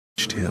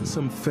him.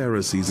 Some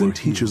Pharisees and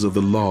teachers of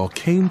the law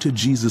came to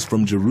Jesus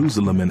from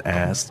Jerusalem and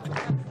asked,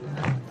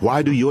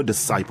 "Why do your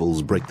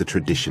disciples break the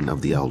tradition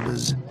of the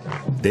elders?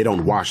 They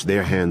don't wash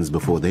their hands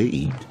before they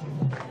eat."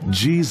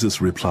 Jesus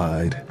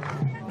replied,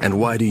 "And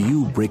why do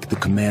you break the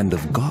command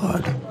of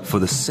God for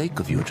the sake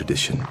of your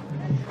tradition?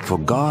 For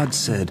God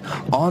said,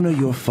 'Honor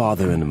your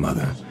father and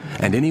mother,'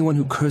 and anyone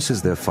who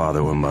curses their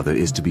father or mother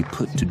is to be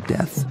put to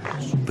death.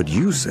 But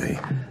you say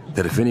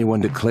that if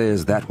anyone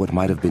declares that what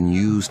might have been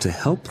used to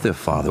help their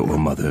father or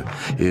mother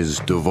is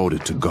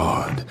devoted to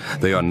God,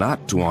 they are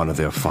not to honor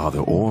their father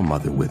or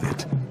mother with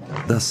it.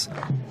 Thus,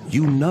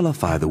 you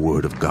nullify the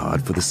word of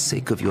God for the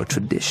sake of your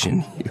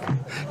tradition, you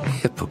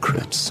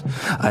hypocrites.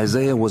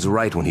 Isaiah was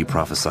right when he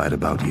prophesied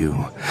about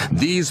you.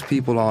 These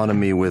people honor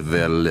me with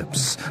their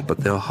lips,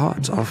 but their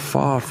hearts are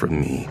far from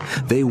me.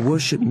 They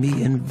worship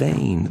me in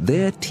vain.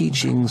 Their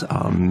teachings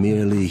are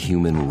merely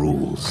human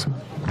rules."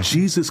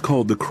 Jesus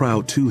called the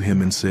crowd to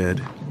him and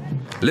said,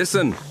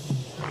 "Listen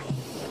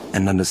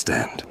and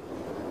understand.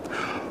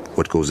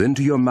 What goes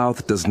into your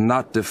mouth does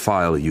not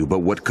defile you, but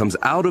what comes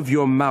out of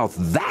your mouth,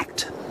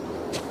 that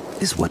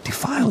is what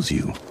defiles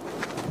you."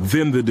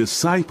 Then the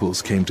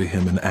disciples came to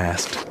him and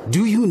asked,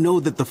 "Do you know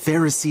that the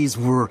Pharisees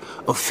were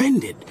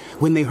offended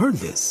when they heard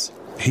this?"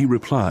 He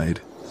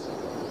replied,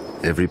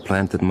 "Every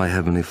plant that my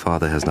heavenly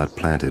Father has not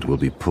planted will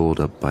be pulled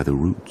up by the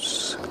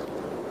roots.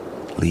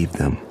 Leave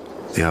them.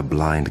 They are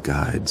blind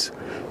guides.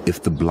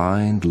 If the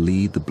blind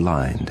lead the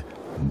blind,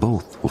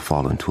 both will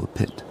fall into a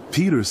pit."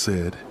 Peter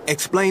said,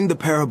 "Explain the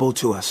parable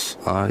to us."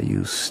 "Are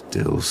you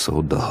still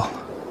so dull?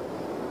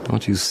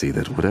 Don't you see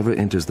that whatever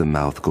enters the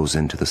mouth goes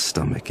into the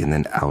stomach and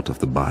then out of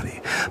the body?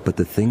 But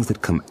the things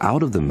that come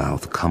out of the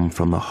mouth come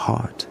from the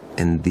heart,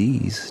 and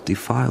these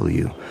defile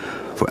you.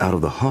 For out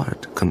of the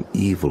heart come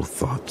evil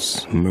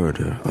thoughts,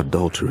 murder,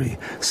 adultery,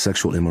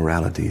 sexual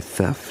immorality,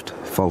 theft,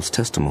 false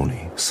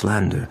testimony,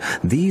 slander.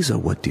 These are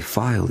what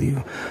defile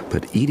you,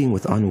 but eating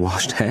with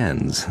unwashed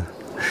hands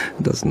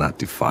does not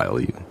defile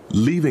you."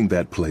 Leaving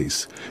that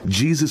place,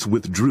 Jesus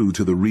withdrew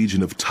to the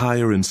region of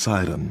Tyre and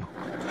Sidon.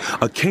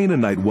 A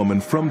Canaanite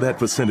woman from that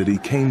vicinity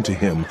came to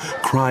him,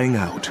 crying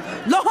out,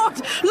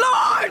 "Lord,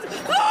 Lord,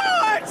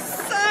 Lord,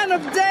 Son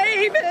of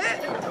David,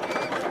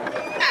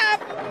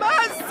 have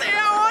mercy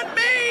on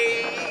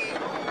me.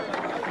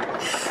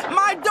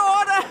 My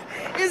daughter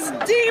is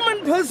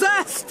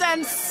demon-possessed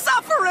and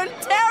suffering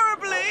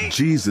terribly."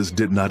 Jesus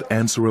did not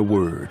answer a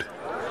word.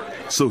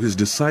 So his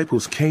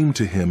disciples came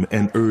to him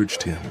and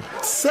urged him.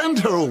 "Send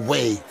her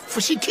away, for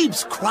she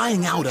keeps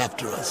crying out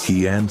after us."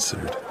 He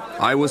answered,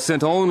 "I was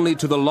sent only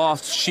to the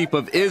lost sheep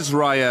of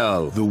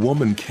Israel." The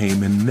woman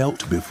came and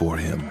knelt before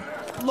him.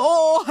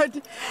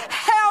 "Lord,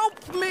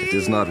 help me." "It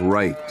is not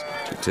right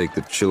to take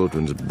the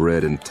children's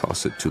bread and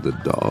toss it to the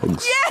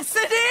dogs." "Yes,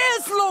 it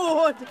is,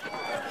 Lord.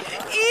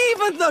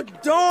 Even the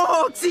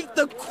dogs eat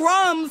the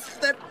crumbs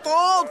that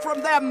fall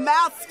from their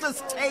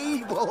master's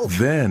table."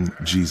 Then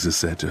Jesus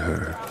said to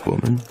her,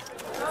 "Woman,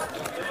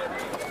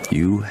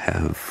 you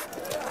have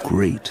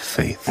great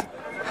faith.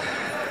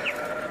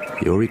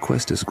 Your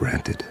request is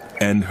granted."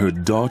 And her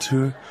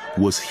daughter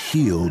was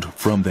healed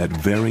from that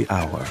very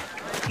hour.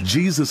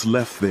 Jesus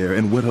left there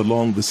and went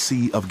along the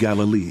Sea of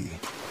Galilee.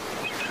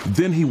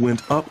 Then he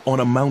went up on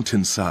a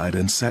mountainside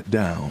and sat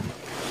down.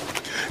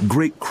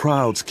 Great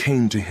crowds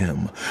came to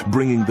him,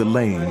 bringing the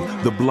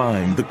lame, the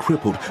blind, the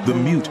crippled, the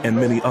mute, and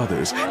many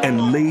others,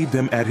 and laid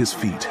them at his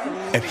feet,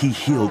 and he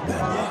healed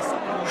them.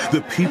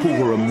 The people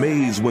were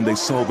amazed when they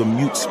saw the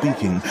mute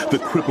speaking, the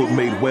crippled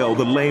made well,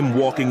 the lame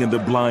walking, and the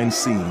blind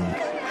seeing.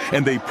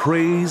 And they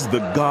praised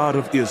the God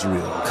of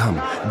Israel.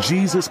 Come.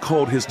 Jesus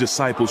called his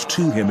disciples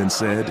to him and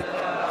said,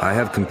 "I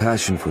have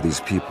compassion for these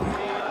people.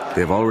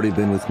 They have already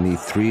been with me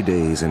 3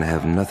 days and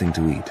have nothing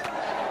to eat.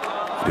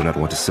 I do not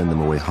want to send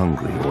them away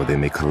hungry, or they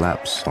may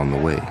collapse on the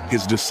way."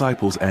 His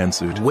disciples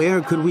answered,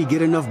 "Where could we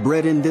get enough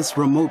bread in this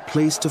remote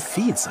place to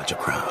feed such a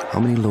crowd?" "How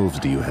many loaves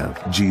do you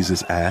have?"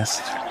 Jesus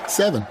asked.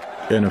 7.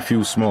 And a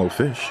few small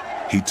fish.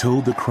 He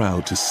told the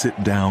crowd to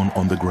sit down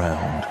on the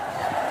ground.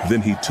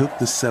 Then he took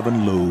the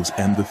 7 loaves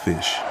and the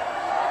fish,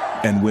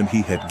 and when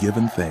he had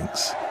given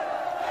thanks,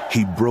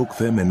 he broke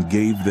them and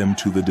gave them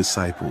to the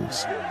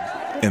disciples,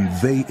 and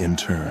they in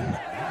turn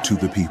to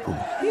the people.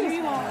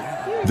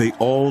 They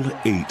all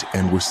ate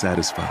and were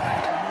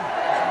satisfied.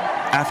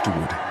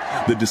 Afterward,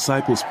 the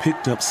disciples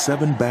picked up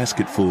 7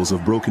 basketfuls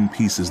of broken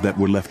pieces that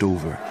were left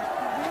over.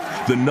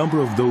 The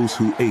number of those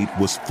who ate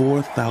was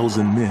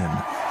 4,000 men,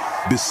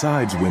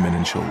 besides women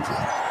and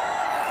children.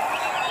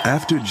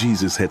 After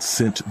Jesus had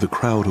sent the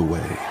crowd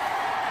away,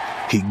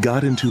 he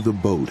got into the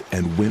boat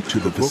and went to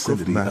the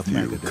vicinity of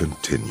Matthew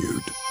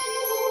continued.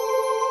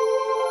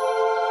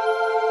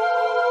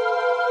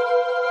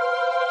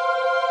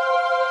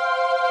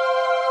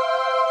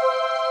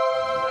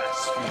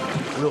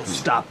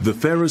 The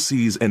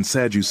Pharisees and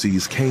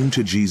Sadducees came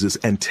to Jesus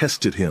and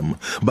tested him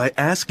by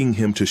asking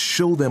him to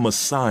show them a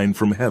sign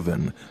from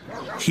heaven.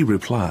 He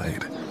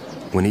replied,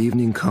 "When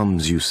evening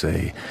comes, you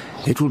say,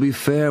 'It will be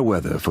fair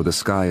weather, for the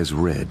sky is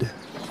red.'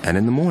 And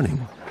in the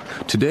morning,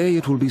 'Today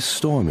it will be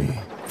stormy,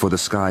 for the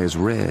sky is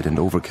red and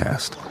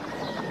overcast.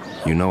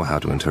 You know how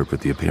to interpret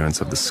the appearance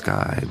of the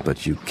sky,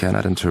 but you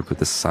cannot interpret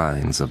the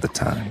signs of the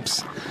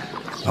times.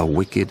 A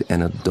wicked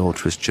and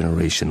adulterous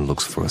generation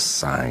looks for a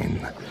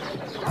sign,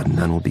 but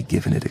none will be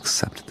given it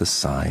except the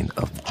sign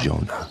of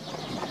Jonah.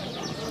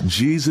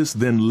 Jesus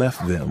then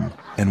left them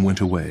and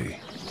went away.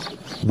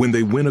 When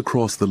they went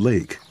across the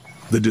lake,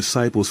 the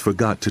disciples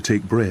forgot to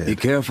take bread. Be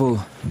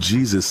careful.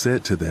 Jesus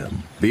said to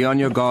them, Be on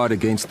your guard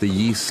against the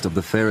yeast of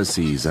the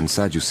Pharisees and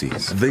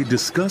Sadducees. They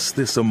discussed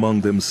this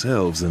among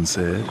themselves and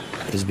said,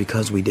 It is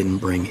because we didn't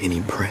bring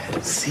any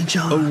bread. See,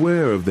 John?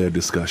 Aware of their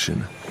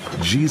discussion,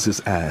 Jesus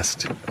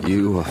asked,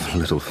 You of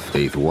little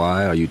faith,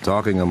 why are you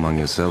talking among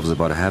yourselves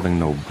about having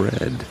no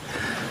bread?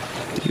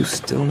 Do you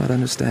still not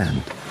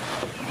understand?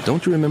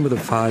 Don't you remember the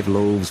 5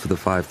 loaves for the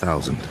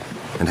 5,000,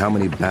 and how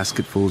many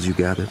basketfuls you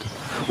gathered?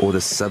 Or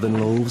the 7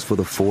 loaves for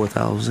the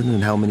 4,000,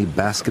 and how many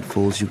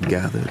basketfuls you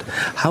gathered?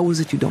 How is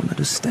it you don't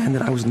understand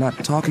that I was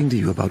not talking to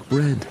you about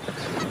bread?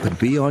 But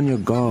be on your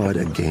guard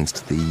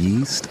against the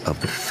yeast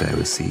of the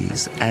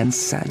Pharisees and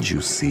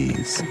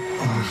Sadducees.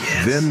 Oh,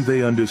 yes. Then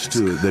they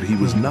understood that he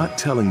was not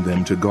telling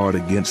them to guard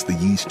against the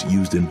yeast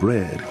used in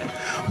bread,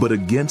 but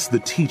against the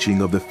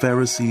teaching of the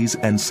Pharisees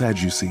and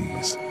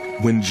Sadducees.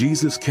 When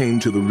Jesus came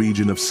to the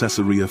region of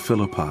Caesarea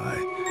Philippi,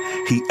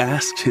 he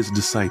asked his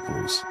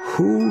disciples,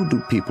 Who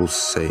do people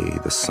say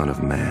the Son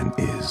of Man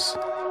is?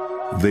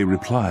 They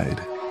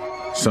replied,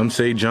 Some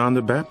say John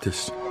the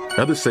Baptist,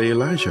 others say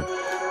Elijah,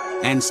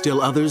 And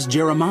still others,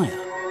 Jeremiah,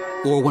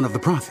 or one of the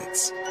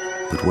prophets.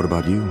 But what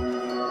about you?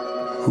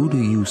 Who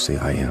do you say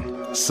I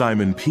am?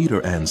 Simon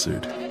Peter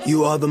answered,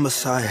 You are the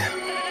Messiah,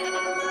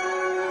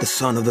 the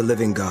Son of the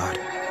living God.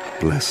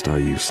 Blessed are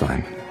you,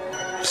 Simon,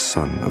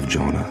 son of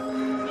Jonah.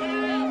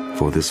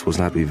 For this was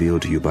not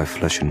revealed to you by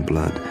flesh and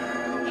blood,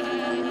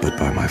 but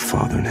by my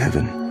Father in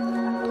heaven.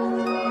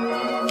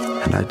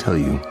 And I tell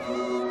you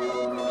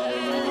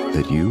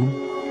that you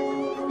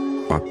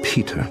are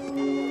Peter,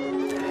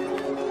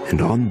 and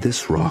on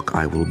this rock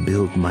I will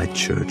build my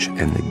church,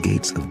 and the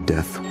gates of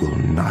death will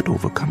not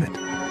overcome it.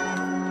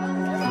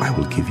 I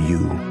will give you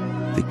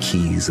the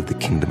keys of the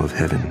kingdom of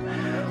heaven.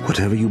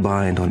 Whatever you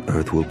bind on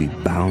earth will be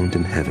bound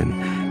in heaven,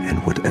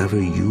 and whatever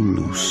you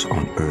loose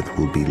on earth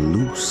will be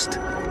loosed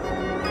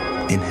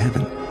in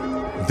heaven.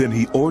 Then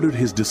he ordered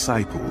his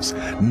disciples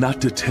not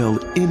to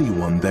tell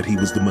anyone that he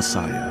was the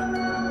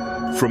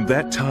Messiah. From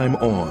that time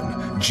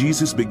on,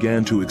 Jesus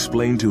began to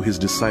explain to his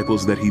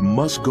disciples that he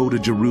must go to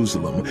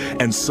Jerusalem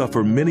and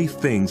suffer many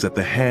things at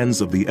the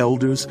hands of the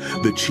elders,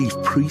 the chief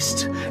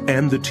priests,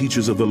 and the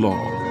teachers of the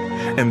law,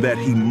 and that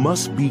he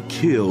must be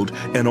killed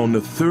and on the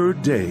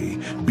 3rd day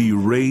be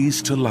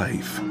raised to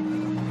life.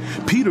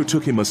 Peter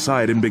took him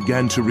aside and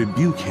began to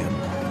rebuke him.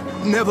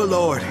 Never,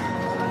 Lord.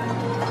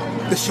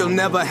 This shall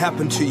never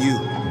happen to you.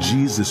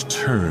 Jesus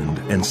turned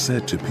and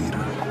said to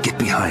Peter, Get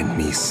behind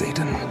me,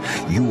 Satan.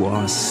 You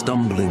are a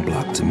stumbling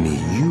block to me.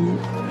 You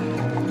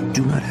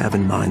do not have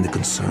in mind the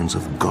concerns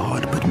of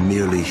God, but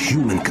merely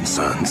human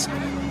concerns.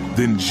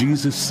 Then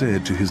Jesus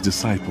said to his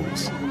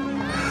disciples,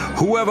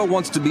 Whoever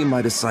wants to be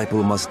my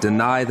disciple must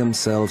deny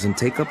themselves and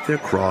take up their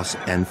cross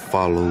and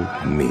follow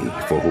me.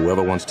 For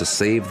whoever wants to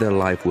save their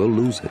life will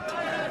lose it.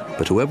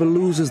 But whoever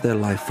loses their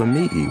life for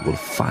me will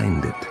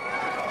find it.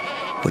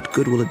 What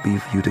good will it be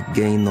for you to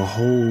gain the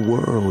whole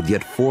world,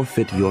 yet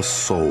forfeit your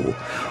soul?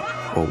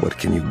 Or what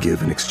can you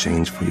give in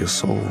exchange for your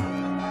soul?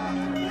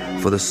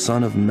 For the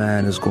Son of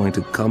Man is going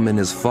to come in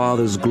his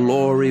Father's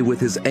glory with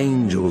his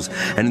angels,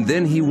 and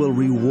then he will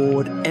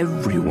reward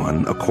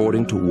everyone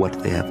according to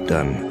what they have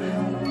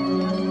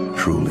done.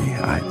 Truly,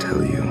 I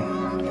tell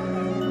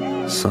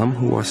you, some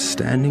who are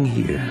standing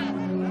here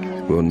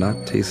will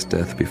not taste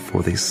death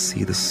before they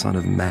see the Son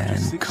of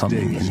Man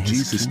coming in his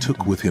Jesus kingdom.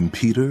 took with him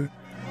Peter,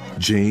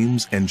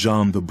 James, and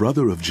John, the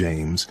brother of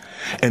James,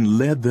 and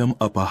led them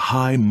up a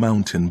high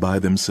mountain by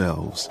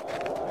themselves.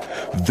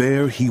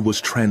 There he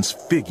was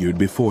transfigured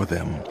before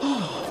them.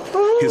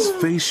 His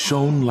face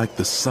shone like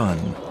the sun,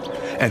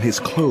 and his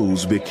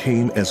clothes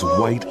became as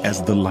white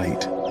as the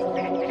light.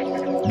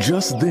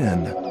 Just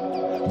then,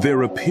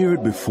 there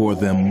appeared before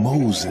them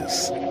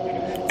Moses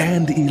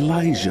and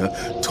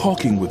Elijah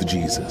talking with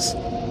Jesus.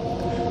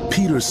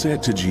 Peter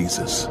said to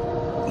Jesus,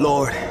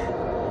 Lord,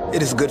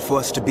 it is good for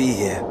us to be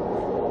here.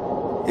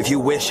 If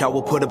you wish, I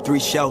will put up 3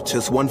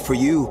 shelters, one for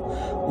you,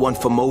 one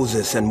for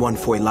Moses, and one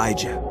for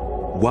Elijah.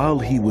 While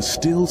he was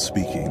still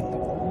speaking,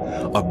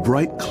 a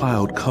bright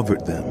cloud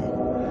covered them,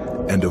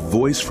 and a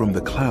voice from the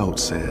cloud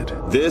said,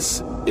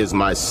 This is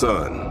my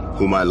son,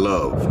 whom I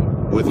love.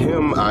 With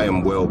him I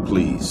am well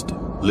pleased.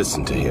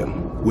 Listen to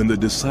him. When the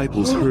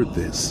disciples heard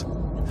this,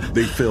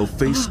 they fell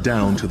face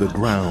down to the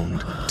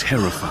ground,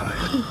 terrified.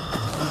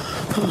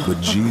 But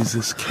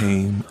Jesus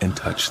came and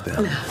touched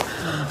them.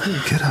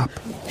 Get up,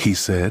 He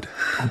said.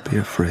 don't be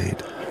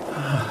afraid.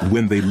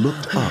 When they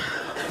looked up,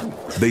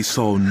 they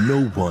saw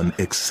no one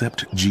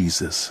except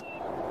Jesus.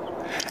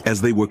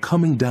 As they were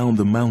coming down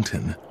the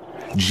mountain,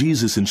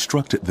 Jesus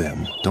instructed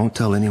them, Don't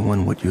tell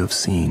anyone what you have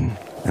seen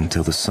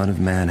until the Son of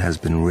Man has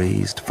been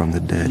raised from the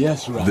dead.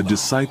 Yes, Rabbi. The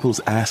disciples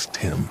asked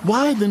him,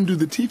 Why then do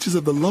the teachers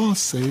of the law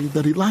say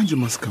that Elijah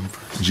must come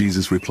first?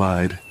 Jesus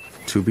replied,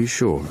 To be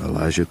sure,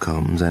 Elijah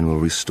comes and will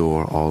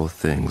restore all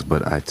things,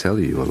 but I tell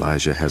you,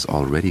 Elijah has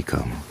already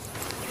come,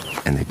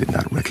 and they did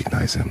not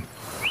recognize him,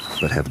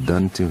 but have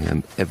done to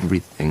him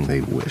everything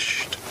they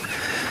wished.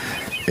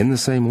 In the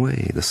same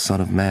way, the Son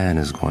of Man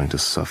is going to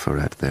suffer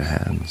at their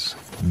hands.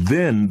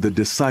 Then the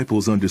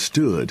disciples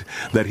understood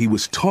that he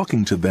was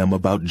talking to them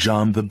about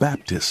John the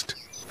Baptist.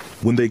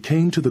 When they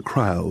came to the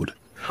crowd,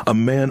 a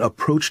man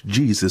approached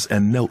Jesus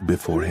and knelt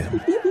before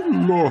him.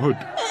 Lord,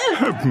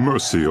 have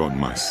mercy on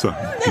my son,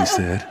 he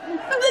said.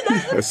 He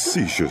has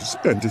seizures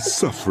and is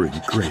suffering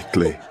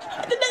greatly.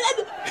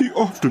 He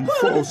often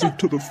falls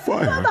into the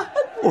fire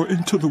or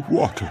into the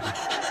water.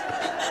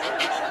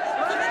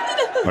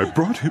 I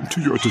brought him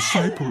to your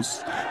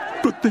disciples,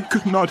 but they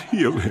could not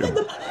heal him.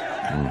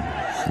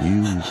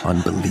 You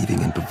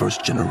unbelieving and perverse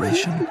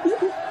generation.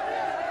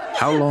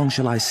 How long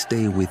shall I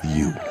stay with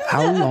you?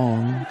 How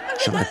long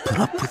shall I put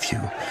up with you?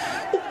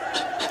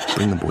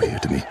 Bring the boy here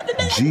to me.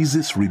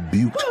 Jesus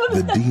rebuked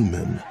the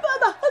demon,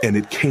 and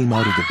it came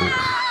out of the boy,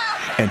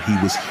 and he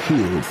was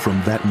healed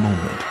from that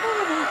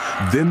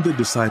moment. Then the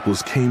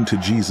disciples came to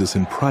Jesus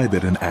in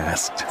private and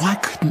asked, Why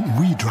couldn't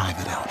we drive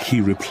it out?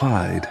 He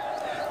replied,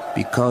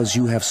 Because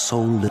you have so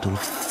little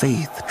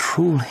faith.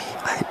 Truly,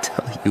 I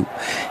tell you,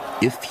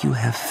 if you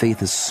have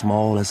faith as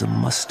small as a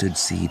mustard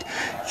seed,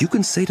 you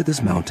can say to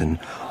this mountain,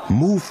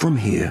 move from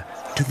here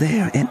to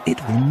there, and it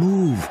will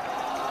move.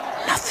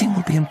 Nothing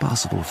will be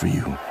impossible for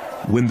you.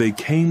 When they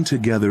came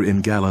together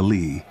in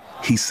Galilee,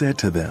 he said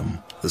to them,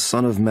 The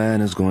Son of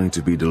Man is going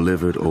to be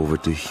delivered over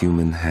to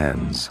human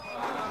hands.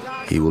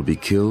 He will be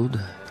killed,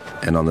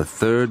 and on the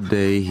third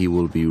day he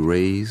will be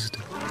raised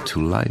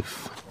to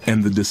life.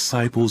 And the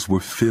disciples were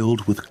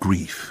filled with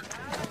grief.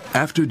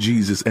 After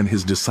Jesus and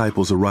his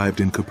disciples arrived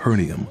in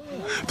Capernaum,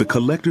 the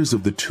collectors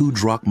of the 2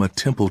 drachma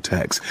temple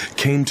tax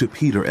came to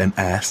Peter and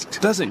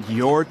asked, Doesn't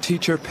your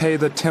teacher pay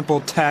the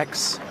temple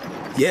tax?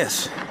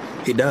 Yes,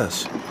 he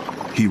does.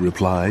 He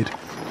replied.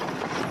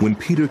 When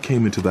Peter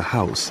came into the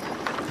house,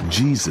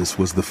 Jesus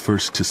was the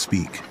first to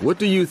speak. What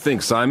do you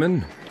think,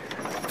 Simon?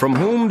 From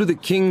whom do the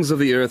kings of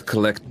the earth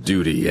collect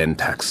duty and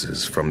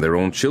taxes? From their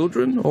own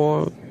children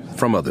or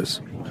from others?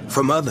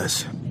 From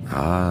others.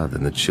 Ah,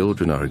 then the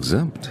children are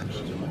exempt.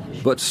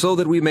 But so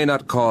that we may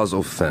not cause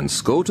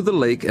offense, go to the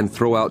lake and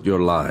throw out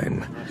your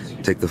line.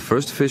 Take the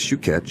first fish you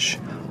catch,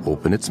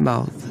 open its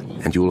mouth,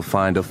 and you will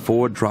find a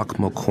 4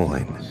 drachma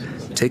coin.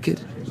 Take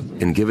it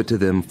and give it to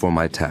them for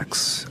my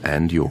tax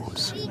and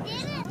yours.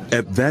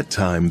 At that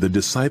time, the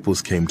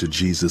disciples came to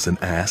Jesus and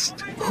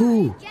asked,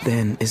 Who,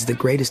 then, is the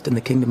greatest in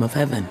the kingdom of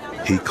heaven?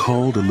 He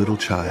called a little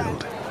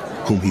child,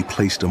 whom he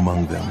placed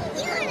among them.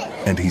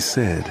 And he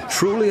said,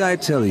 Truly I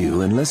tell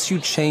you, unless you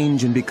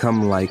change and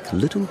become like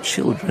little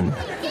children,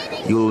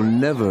 you'll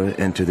never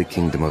enter the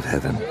kingdom of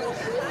heaven.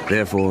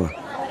 Therefore,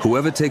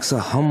 whoever takes a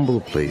humble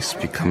place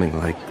becoming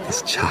like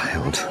this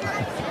child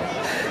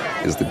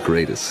is the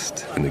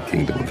greatest in the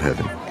kingdom of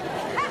heaven.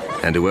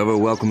 And whoever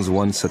welcomes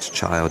one such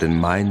child in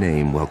my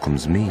name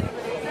welcomes me.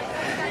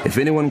 If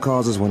anyone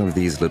causes one of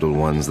these little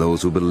ones,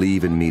 those who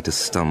believe in me, to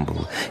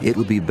stumble, it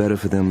would be better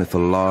for them if a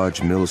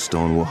large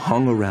millstone were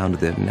hung around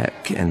their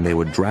neck and they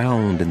were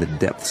drowned in the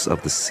depths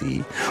of the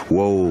sea.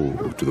 Woe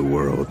to the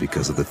world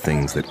because of the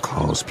things that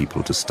cause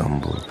people to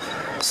stumble.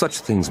 Such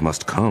things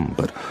must come,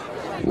 but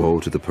woe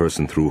to the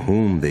person through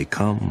whom they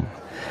come.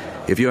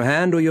 If your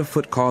hand or your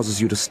foot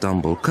causes you to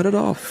stumble, cut it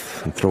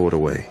off and throw it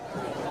away.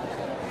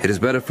 It is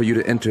better for you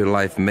to enter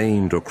life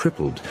maimed or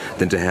crippled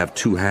than to have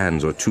 2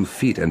 hands or 2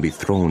 feet and be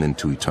thrown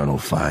into eternal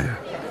fire.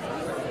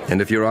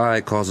 And if your eye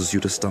causes you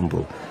to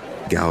stumble,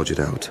 gouge it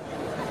out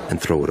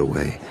and throw it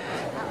away.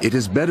 It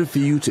is better for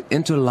you to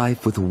enter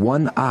life with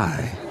 1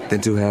 eye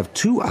than to have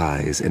 2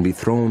 eyes and be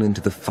thrown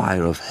into the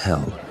fire of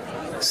hell.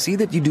 See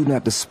that you do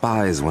not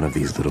despise one of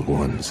these little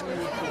ones,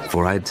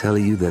 for I tell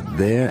you that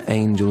their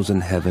angels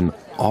in heaven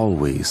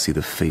always see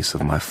the face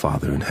of my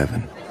Father in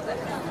heaven.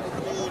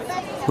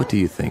 What do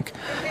you think?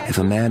 If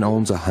a man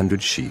owns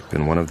 100 sheep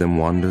and one of them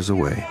wanders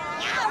away,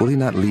 will he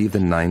not leave the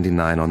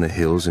 99 on the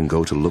hills and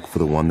go to look for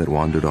the one that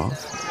wandered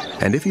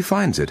off? And if he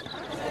finds it,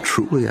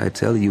 truly I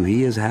tell you,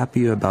 he is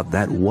happier about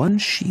that 1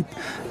 sheep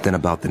than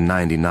about the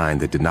 99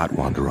 that did not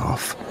wander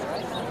off.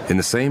 In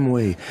the same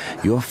way,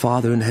 your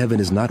Father in heaven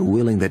is not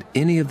willing that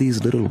any of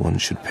these little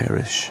ones should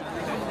perish.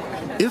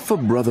 If a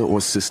brother or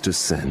sister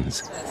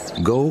sins,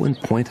 go and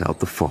point out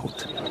the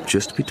fault,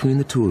 just between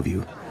the 2 of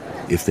you.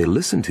 If they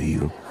listen to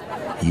you,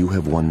 you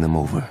have won them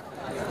over.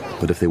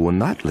 But if they will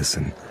not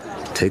listen,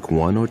 take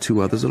 1 or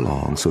 2 others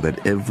along, so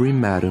that every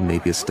matter may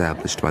be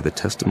established by the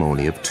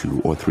testimony of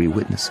 2 or 3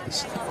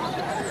 witnesses.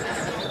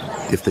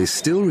 If they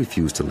still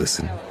refuse to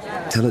listen,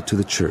 tell it to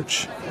the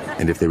church.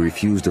 And if they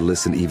refuse to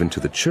listen even to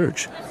the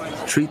church,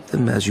 treat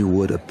them as you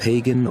would a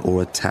pagan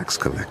or a tax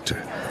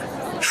collector.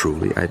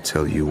 Truly, I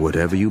tell you,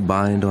 whatever you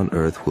bind on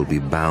earth will be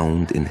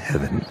bound in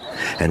heaven,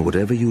 and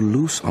whatever you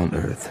loose on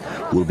earth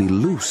will be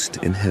loosed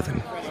in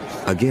heaven.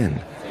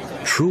 Again,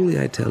 Truly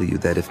I tell you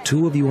that if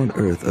 2 of you on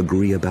earth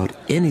agree about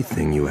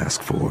anything you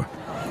ask for,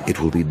 it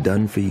will be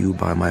done for you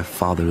by my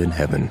Father in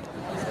heaven.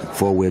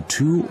 For where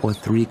 2 or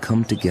 3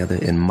 come together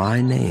in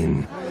my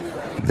name,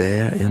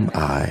 there am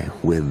I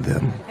with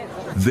them.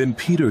 Then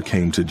Peter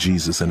came to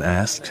Jesus and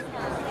asked,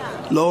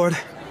 Lord,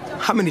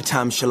 how many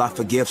times shall I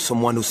forgive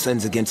someone who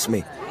sins against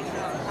me?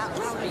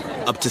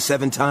 Up to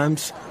 7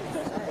 times?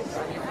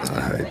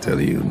 I tell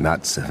you,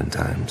 not 7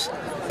 times,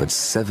 but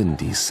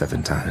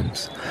 77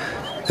 times.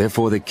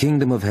 Therefore the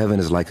kingdom of heaven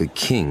is like a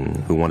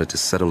king who wanted to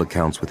settle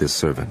accounts with his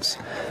servants.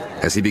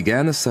 As he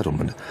began the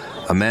settlement,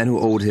 a man who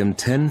owed him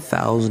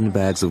 10,000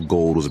 bags of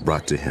gold was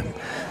brought to him.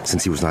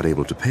 Since he was not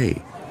able to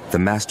pay, the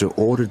master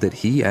ordered that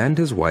he and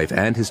his wife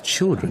and his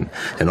children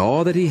and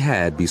all that he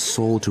had be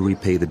sold to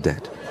repay the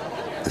debt.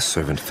 The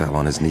servant fell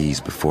on his knees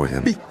before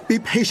him. Be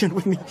patient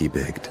with me, he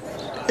begged.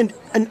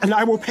 And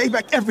I will pay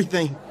back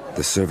everything.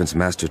 The servant's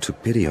master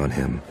took pity on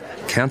him,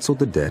 canceled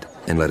the debt,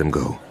 and let him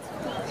go.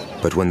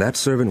 But when that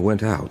servant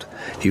went out,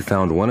 he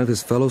found one of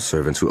his fellow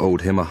servants who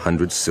owed him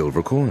 100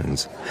 silver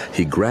coins.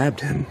 He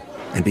grabbed him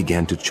and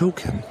began to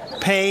choke him.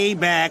 Pay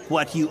back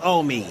what you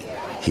owe me,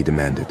 he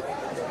demanded.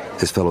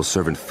 His fellow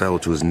servant fell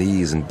to his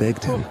knees and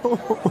begged him.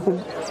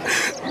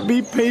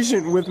 Be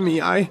patient with me.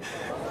 I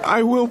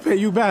will pay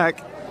you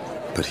back.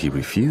 But he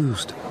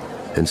refused.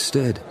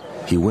 Instead,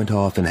 he went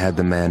off and had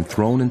the man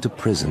thrown into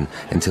prison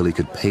until he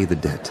could pay the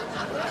debt.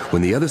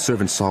 When the other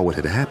servants saw what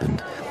had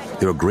happened,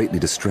 they were greatly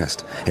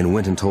distressed and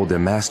went and told their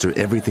master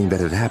everything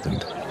that had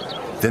happened.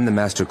 Then the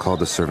master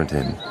called the servant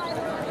in.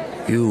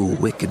 You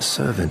wicked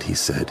servant, he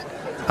said.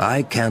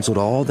 I canceled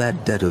all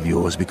that debt of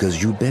yours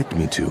because you begged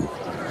me to.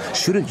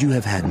 Shouldn't you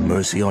have had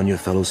mercy on your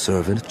fellow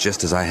servant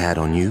just as I had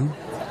on you?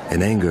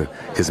 In anger,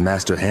 his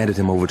master handed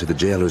him over to the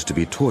jailers to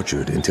be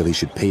tortured until he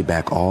should pay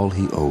back all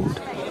he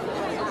owed.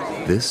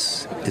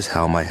 This is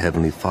how my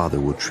heavenly Father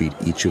will treat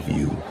each of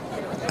you,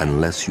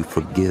 unless you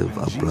forgive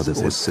our brothers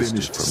and sisters.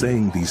 Finished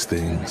saying these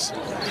things,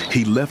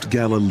 he left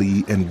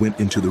Galilee and went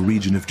into the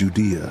region of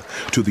Judea,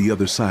 to the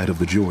other side of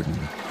the Jordan.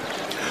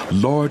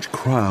 Large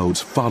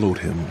crowds followed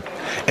him,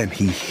 and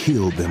he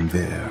healed them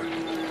there.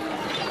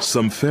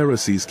 Some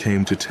Pharisees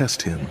came to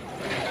test him.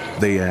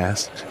 They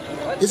asked,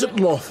 Is it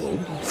lawful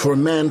for a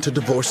man to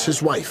divorce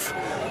his wife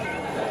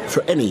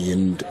for any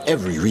and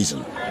every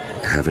reason?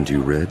 Haven't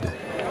you read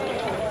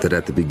that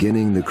at the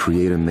beginning the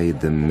Creator made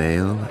them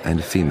male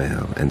and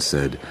female and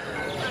said,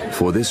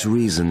 For this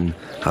reason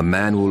a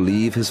man will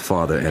leave his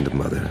father and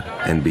mother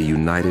and be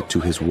united to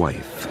his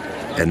wife,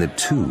 and the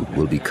 2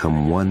 will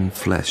become one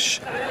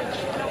flesh.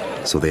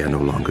 So they are no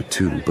longer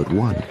 2, but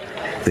one.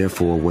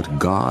 Therefore what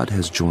God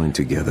has joined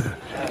together,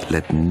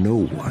 let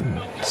no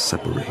one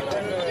separate.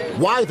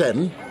 Why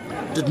then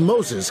did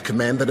Moses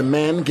command that a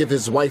man give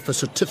his wife a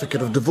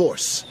certificate of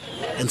divorce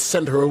and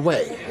send her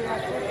away?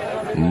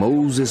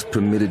 Moses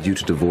permitted you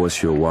to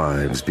divorce your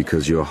wives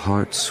because your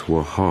hearts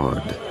were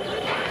hard,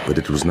 but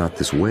it was not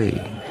this way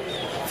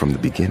from the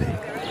beginning.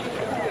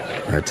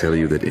 I tell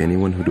you that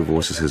anyone who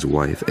divorces his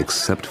wife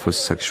except for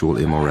sexual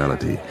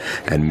immorality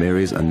and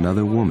marries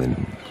another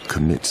woman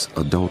commits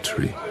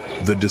adultery.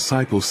 The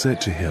disciples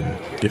said to him,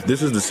 If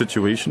this is the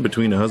situation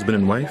between a husband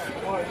and wife,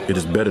 it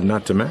is better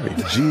not to marry.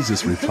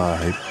 Jesus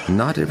replied,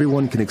 Not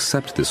everyone can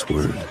accept this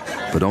word,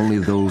 but only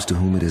those to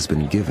whom it has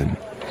been given.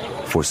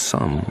 For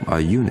some are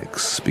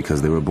eunuchs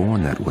because they were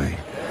born that way.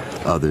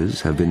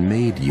 Others have been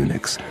made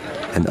eunuchs,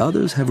 and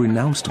others have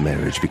renounced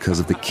marriage because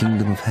of the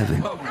kingdom of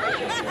heaven.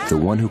 The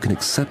one who can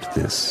accept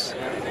this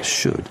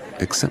should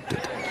accept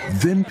it.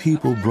 Then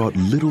people brought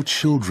little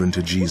children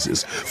to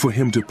Jesus for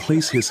him to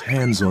place his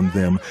hands on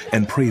them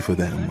and pray for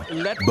them.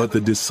 But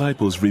the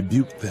disciples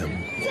rebuked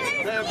them.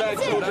 Stand back,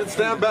 children,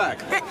 stand back.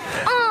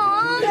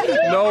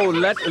 No,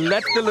 let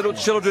the little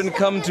children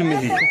come to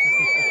me.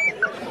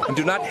 And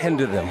do not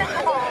hinder them,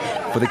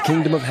 for the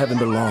kingdom of heaven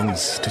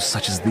belongs to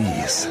such as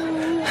these.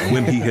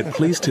 When he had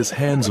placed his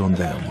hands on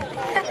them,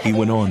 he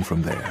went on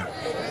from there.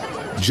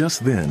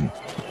 Just then,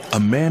 a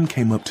man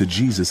came up to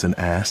Jesus and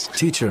asked,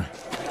 Teacher,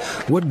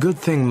 what good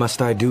thing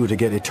must I do to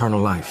get eternal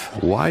life?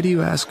 Why do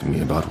you ask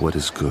me about what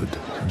is good?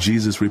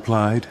 Jesus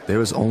replied,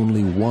 There is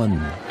only one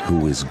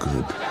who is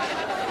good.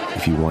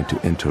 If you want to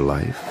enter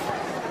life,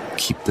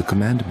 keep the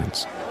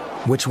commandments.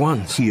 Which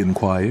ones? He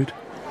inquired.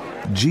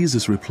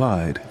 Jesus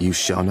replied, You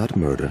shall not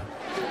murder.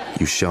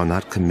 You shall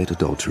not commit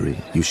adultery.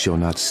 You shall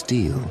not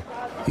steal.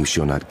 You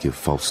shall not give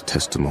false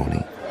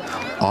testimony.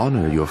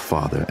 Honor your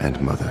father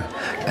and mother,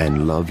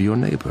 and love your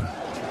neighbor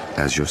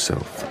as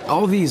yourself.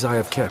 All these I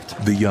have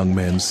kept. The young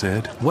man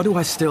said. What do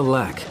I still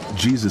lack?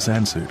 Jesus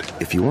answered,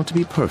 If you want to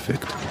be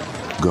perfect,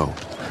 go,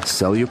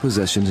 sell your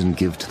possessions and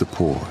give to the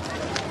poor,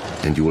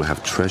 and you will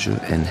have treasure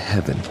in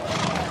heaven.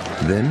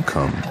 Then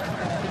come,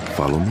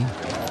 follow me.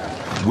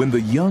 When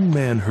the young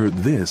man heard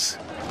this,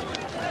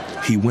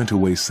 he went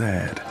away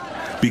sad,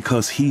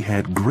 because he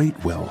had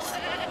great wealth.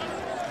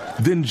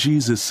 Then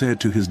Jesus said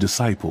to his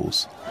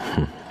disciples,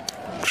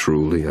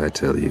 Truly I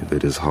tell you,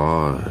 it is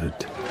hard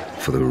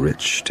for the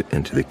rich to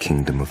enter the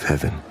kingdom of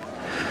heaven.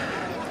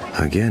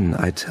 Again,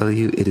 I tell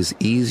you, it is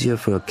easier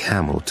for a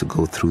camel to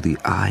go through the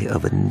eye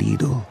of a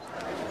needle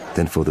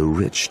than for the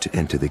rich to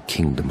enter the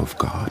kingdom of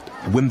God.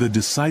 When the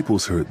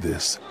disciples heard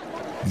this,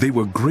 they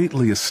were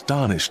greatly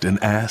astonished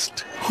and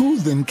asked, Who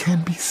then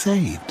can be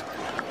saved?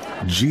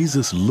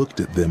 Jesus looked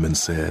at them and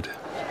said,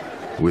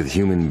 With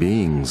human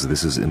beings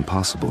this is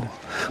impossible,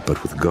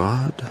 but with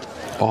God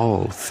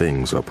all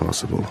things are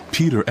possible.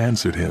 Peter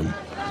answered him,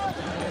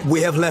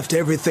 We have left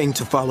everything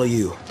to follow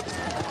you.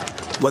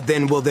 What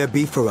then will there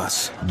be for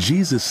us?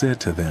 Jesus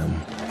said to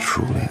them,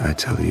 Truly I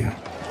tell you,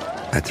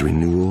 at the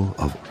renewal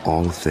of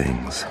all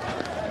things,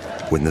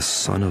 when the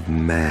Son of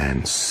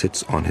Man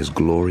sits on his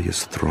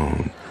glorious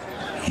throne,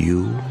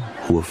 you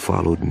who have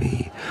followed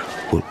me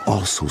will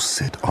also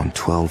sit on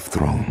 12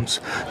 thrones,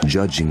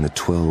 judging the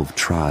 12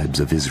 tribes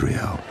of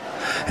Israel.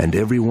 And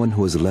everyone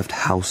who has left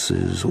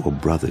houses or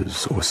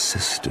brothers or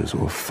sisters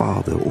or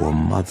father or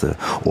mother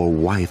or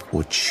wife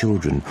or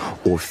children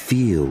or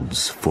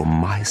fields for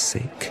my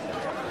sake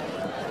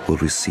will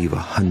receive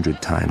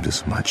 100 times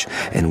as much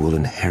and will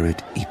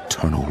inherit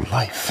eternal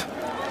life.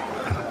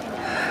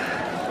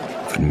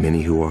 But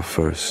many who are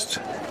first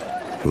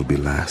will be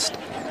last,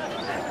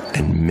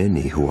 and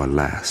many who are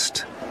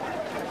last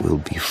will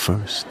be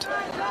first.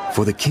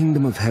 For the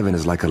kingdom of heaven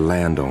is like a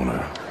landowner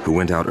who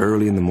went out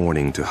early in the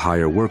morning to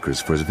hire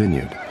workers for his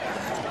vineyard.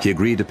 He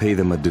agreed to pay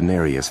them a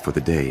denarius for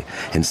the day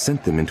and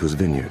sent them into his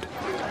vineyard.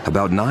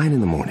 About 9 in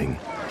the morning,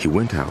 he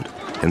went out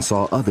and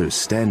saw others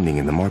standing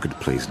in the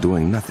marketplace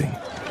doing nothing.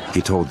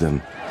 He told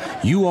them,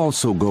 You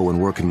also go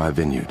and work in my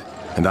vineyard,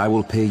 and I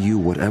will pay you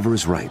whatever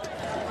is right.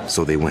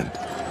 So they went.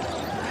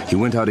 He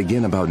went out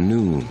again about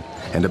noon,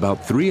 and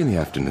about 3 in the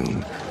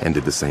afternoon, and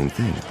did the same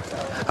thing.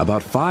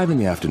 About 5 in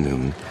the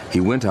afternoon, he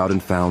went out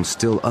and found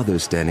still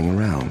others standing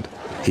around.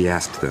 He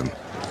asked them,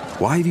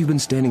 Why have you been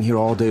standing here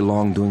all day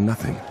long doing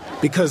nothing?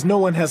 Because no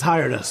one has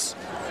hired us.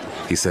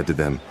 He said to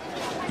them,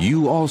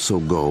 You also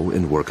go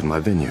and work in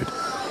my vineyard.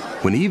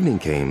 When evening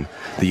came,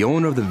 the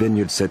owner of the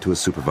vineyard said to his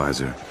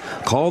supervisor,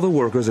 Call the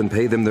workers and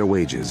pay them their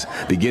wages,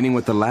 beginning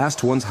with the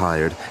last ones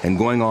hired and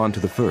going on to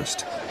the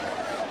first.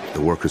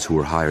 The workers who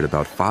were hired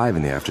about 5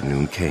 in the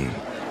afternoon came,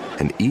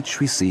 and each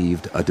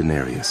received a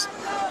denarius.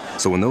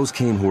 So when those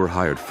came who were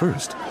hired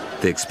first,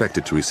 they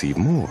expected to receive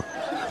more,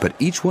 but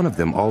each one of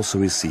them also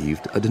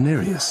received a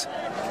denarius.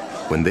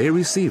 When they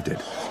received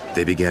it,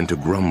 they began to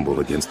grumble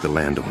against the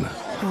landowner.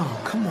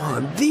 Oh, come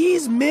on.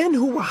 These men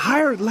who were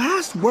hired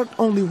last worked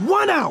only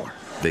 1 hour,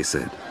 they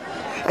said.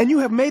 And you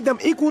have made them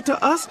equal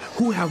to us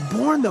who have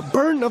borne the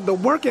burden of the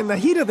work in the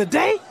heat of the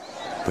day?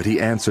 But he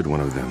answered one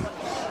of them,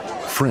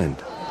 Friend,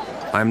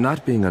 I am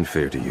not being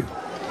unfair to you.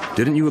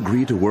 Didn't you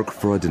agree to work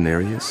for a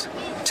denarius?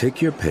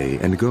 Take your pay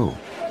and go.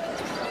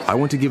 I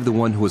want to give the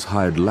one who was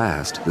hired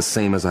last the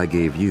same as I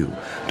gave you.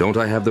 Don't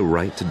I have the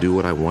right to do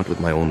what I want with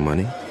my own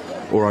money?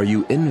 Or are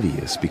you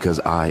envious because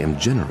I am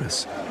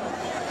generous?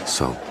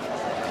 So,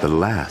 the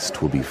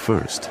last will be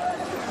first,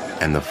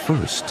 and the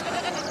first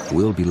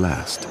will be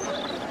last.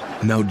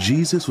 Now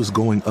Jesus was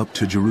going up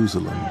to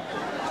Jerusalem.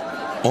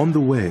 On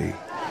the way,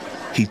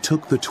 he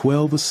took the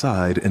 12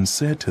 aside and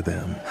said to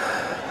them,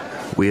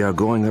 We are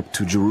going up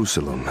to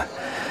Jerusalem,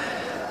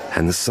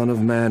 and the Son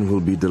of Man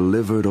will be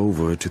delivered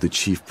over to the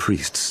chief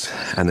priests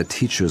and the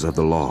teachers of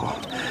the law.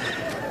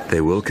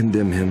 They will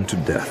condemn him to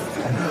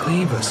death.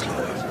 Leave us,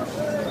 Lord.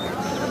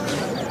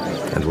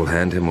 And will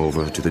hand him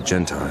over to the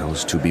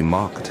Gentiles to be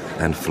mocked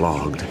and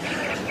flogged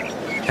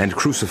and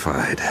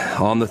crucified.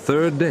 On the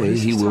 3rd day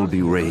he will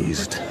be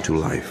raised to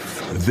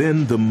life.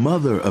 Then the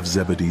mother of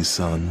Zebedee's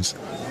sons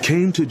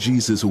came to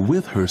Jesus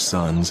with her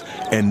sons,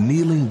 and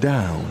kneeling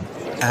down,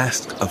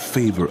 asked a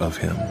favor of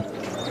him.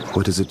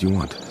 What is it you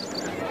want?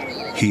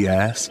 He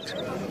asked.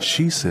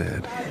 She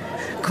said,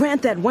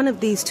 Grant that one of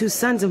these 2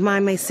 sons of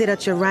mine may sit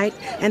at your right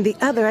and the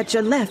other at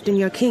your left in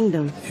your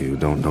kingdom. You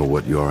don't know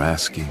what you're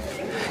asking.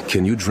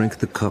 Can you drink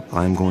the cup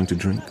I'm going to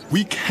drink?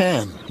 We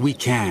can. We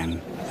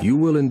can. You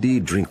will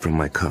indeed drink from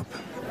my cup,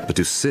 but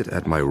to sit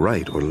at my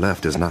right or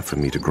left is not for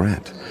me to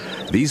grant.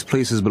 These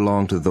places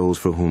belong to those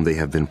for whom they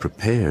have been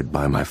prepared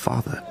by my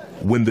Father.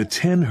 When the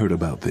 10 heard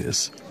about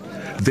this,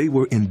 they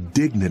were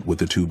indignant with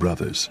the 2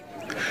 brothers.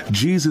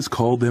 Jesus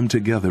called them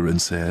together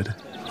and said,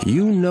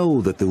 You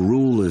know that the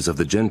rulers of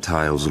the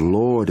Gentiles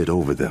lord it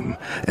over them,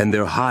 and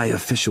their high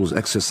officials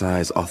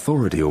exercise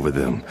authority over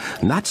them.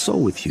 Not so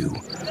with you.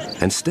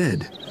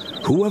 Instead,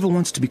 whoever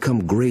wants to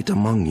become great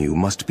among you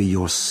must be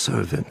your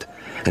servant,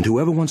 and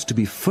whoever wants to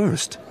be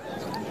first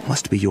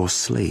must be your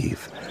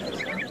slave,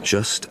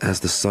 just as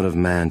the Son of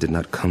Man did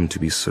not come to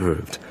be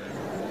served,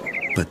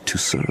 but to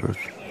serve,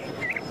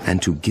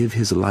 and to give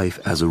his life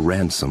as a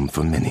ransom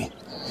for many.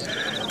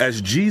 As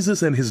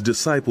Jesus and his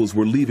disciples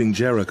were leaving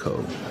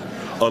Jericho,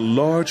 a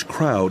large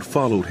crowd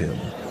followed him.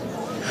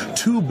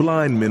 2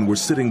 blind men were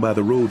sitting by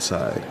the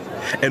roadside,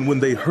 and when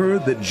they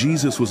heard that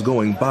Jesus was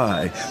going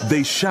by,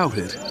 they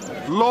shouted,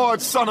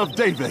 Lord, Son of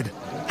David,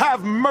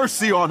 have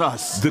mercy on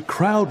us! The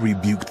crowd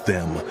rebuked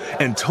them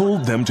and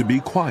told them to be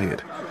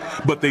quiet,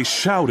 but they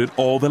shouted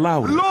all the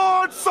louder,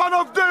 Lord, Son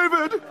of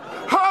David,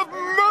 have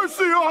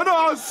mercy on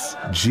us!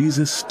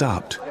 Jesus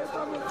stopped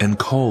and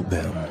called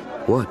them.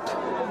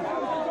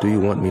 What do you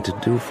want me to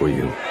do for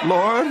you?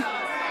 Lord,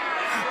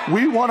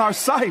 we want our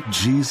sight.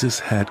 Jesus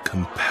had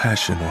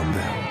compassion on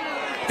them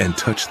and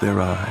touched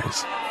their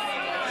eyes.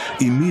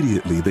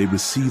 Immediately they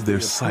received their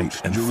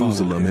sight and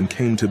Jerusalem and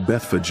came to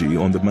Bethphage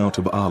on the Mount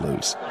of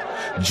Olives.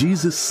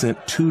 Jesus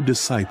sent 2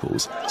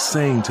 disciples,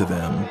 saying to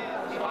them,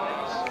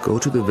 Go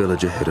to the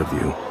village ahead of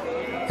you,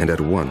 and at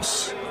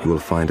once you will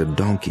find a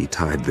donkey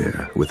tied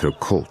there with her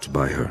colt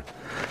by her.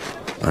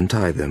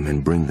 Untie them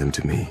and bring them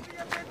to me.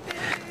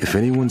 If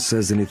anyone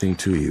says anything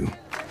to you,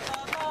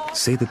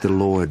 say that the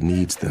Lord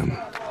needs them,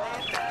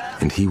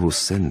 and he will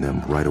send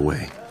them right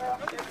away.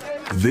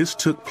 This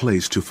took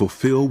place to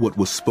fulfill what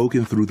was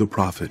spoken through the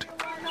prophet.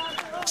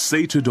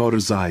 Say to daughter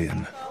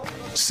Zion,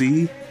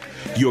 See,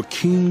 your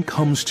king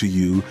comes to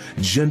you,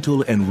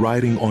 gentle and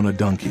riding on a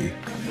donkey,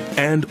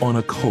 and on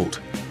a colt,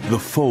 the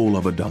foal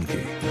of a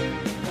donkey.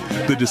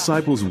 The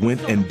disciples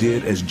went and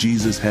did as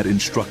Jesus had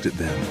instructed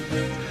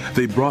them.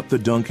 They brought the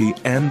donkey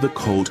and the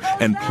colt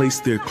and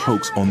placed their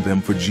cloaks on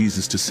them for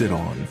Jesus to sit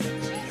on.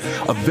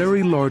 A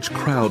very large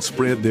crowd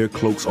spread their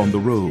cloaks on the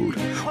road,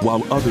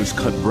 while others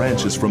cut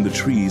branches from the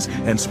trees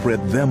and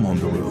spread them on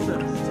the road.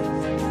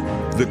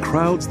 The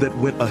crowds that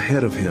went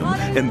ahead of him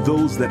and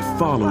those that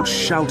followed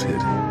shouted,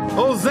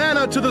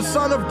 Hosanna to the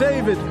Son of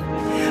David!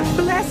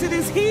 Blessed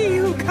is he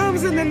who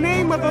comes in the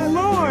name of the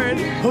Lord!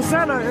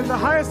 Hosanna in the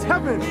highest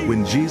heaven!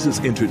 When Jesus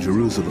entered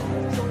Jerusalem,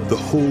 the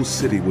whole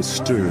city was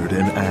stirred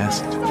and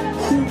asked,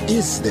 Who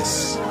is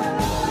this?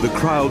 The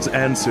crowds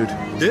answered,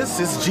 This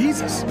is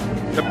Jesus,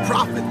 the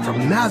prophet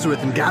from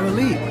Nazareth in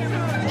Galilee.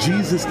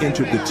 Jesus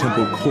entered the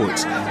temple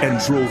courts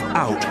and drove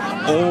out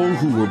all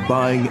who were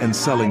buying and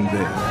selling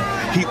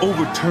there. He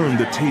overturned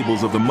the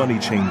tables of the money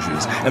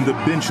changers and the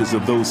benches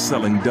of those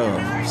selling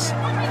doves.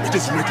 It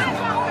is written,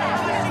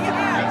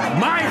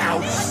 My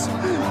house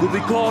will be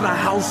called a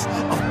house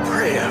of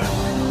prayer,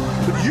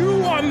 but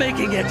you are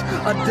making it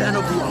a den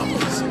of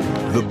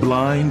robbers. The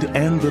blind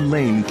and the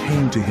lame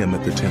came to him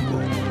at the temple,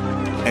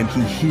 and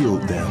he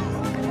healed them.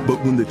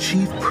 But when the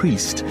chief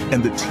priest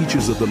and the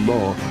teachers of the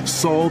law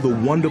saw the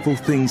wonderful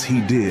things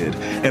he did,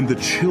 and the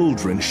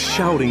children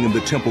shouting in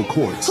the temple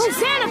courts,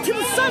 Hosanna to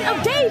the Son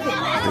of David!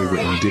 They were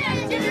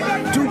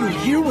indignant. Do you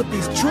hear what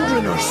these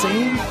children are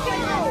saying?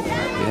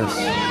 Yes.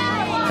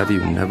 Have you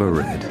never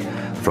read,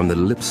 From the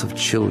lips of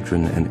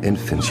children and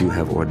infants you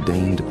have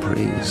ordained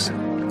praise?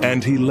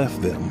 And he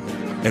left them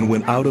and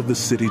went out of the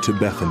city to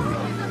Bethany,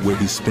 where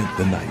he spent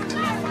the night.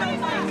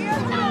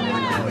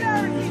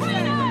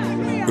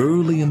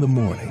 Early in the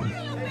morning,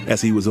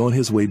 as he was on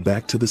his way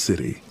back to the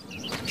city,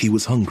 he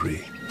was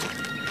hungry.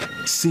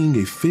 Seeing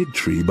a fig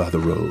tree by the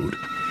road,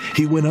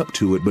 he went up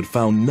to it but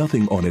found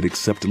nothing on it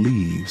except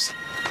leaves.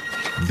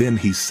 Then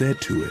he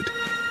said to it,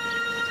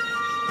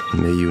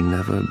 May you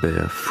never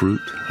bear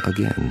fruit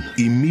again.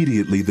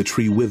 Immediately the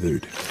tree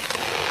withered.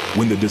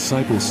 When the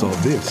disciples saw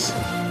this,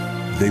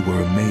 they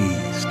were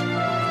amazed.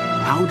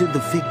 How did the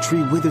fig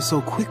tree wither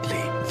so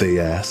quickly? They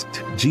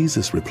asked.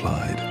 Jesus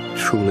replied,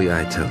 Truly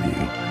I tell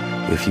you,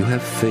 if you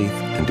have faith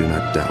and do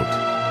not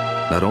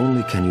doubt, not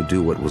only can you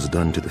do what was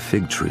done to the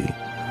fig tree,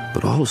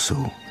 but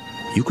also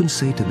you can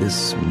say to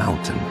this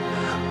mountain,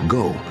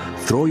 Go,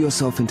 throw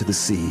yourself into the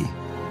sea,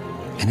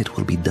 and it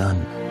will be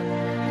done.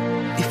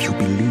 If you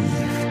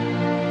believe,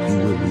 you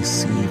will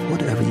receive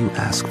whatever you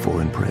ask for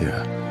in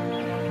prayer.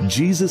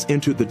 Jesus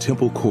entered the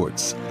temple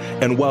courts,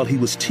 and while he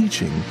was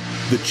teaching,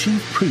 the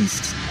chief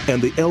priests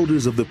and the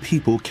elders of the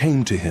people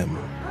came to him.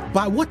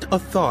 By what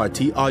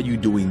authority are you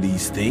doing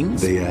these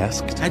things? They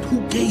asked. And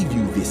who gave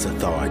you this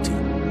authority?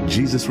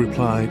 Jesus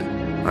replied,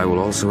 I will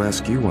also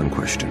ask you one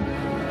question.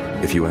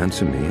 If you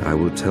answer me, I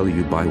will tell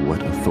you by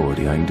what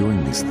authority I am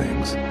doing these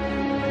things.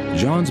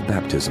 John's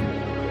baptism,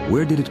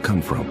 where did it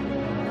come from?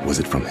 Was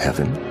it from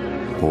heaven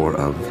or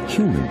of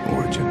human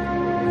origin?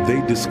 They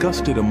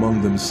discussed it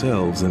among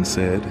themselves and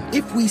said,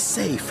 If we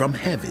say from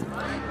heaven,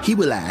 he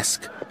will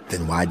ask,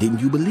 then why didn't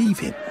you believe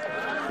him?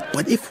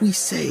 But if we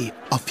say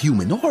of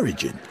human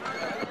origin,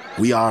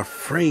 we are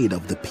afraid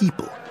of the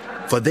people,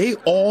 for they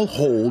all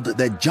hold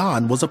that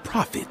John was a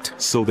prophet.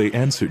 So they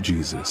answered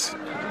Jesus,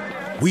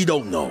 We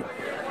don't know.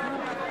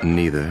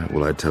 Neither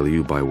will I tell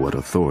you by what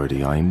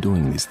authority I am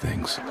doing these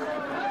things.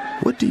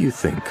 What do you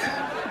think?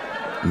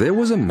 There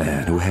was a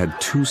man who had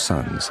 2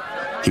 sons.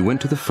 He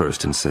went to the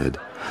first and said,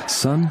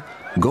 Son,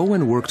 go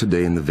and work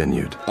today in the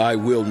vineyard. I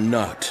will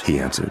not, he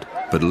answered.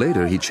 But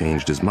later he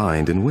changed his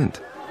mind and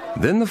went.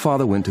 Then the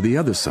father went to the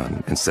other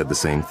son and said the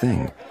same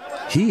thing.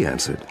 He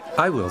answered,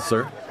 I will,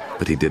 sir.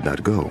 But he did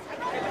not go.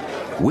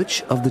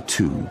 Which of the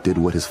 2 did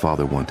what his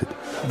father wanted?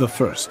 The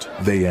first,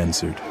 they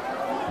answered.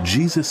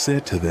 Jesus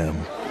said to them,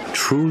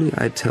 Truly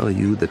I tell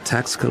you, the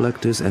tax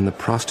collectors and the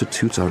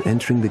prostitutes are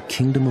entering the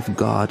kingdom of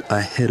God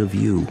ahead of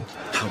you.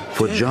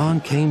 For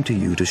John came to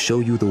you to show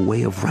you the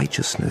way of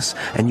righteousness,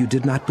 and you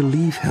did not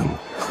believe him.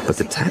 But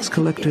the tax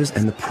collectors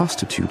and the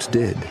prostitutes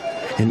did.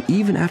 And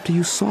even after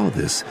you saw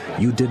this,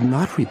 you did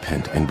not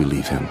repent and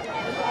believe him.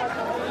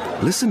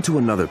 Listen to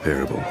another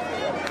parable.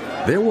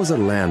 There was a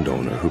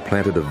landowner who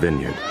planted a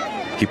vineyard.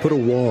 He put a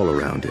wall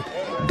around it,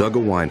 dug a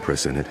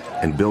winepress in it,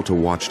 and built a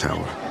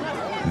watchtower.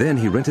 Then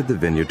he rented the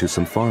vineyard to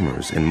some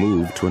farmers and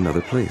moved to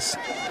another place.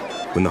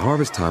 When the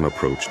harvest time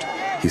approached,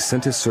 he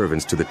sent his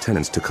servants to the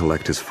tenants to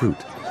collect his fruit.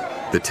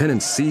 The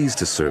tenants seized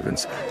his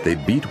servants. They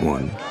beat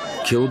one,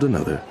 killed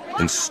another,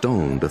 and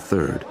stoned a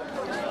third.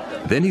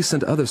 Then he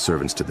sent other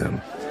servants to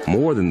them,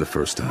 more than the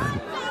first time,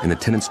 and the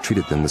tenants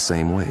treated them the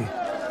same way.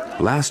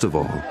 Last of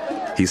all,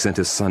 he sent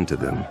his son to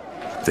them.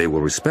 "They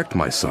will respect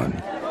my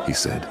son," he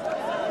said.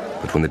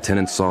 But when the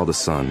tenants saw the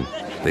son,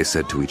 they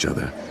said to each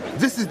other,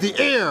 "This is the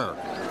heir.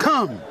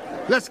 Come,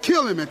 let's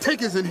kill him and take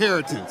his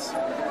inheritance."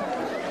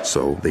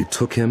 So they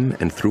took him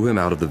and threw him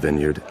out of the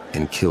vineyard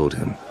and killed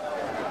him.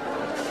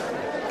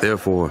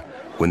 Therefore,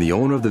 when the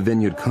owner of the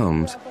vineyard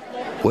comes,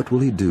 what will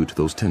he do to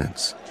those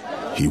tenants?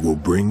 "He will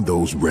bring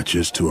those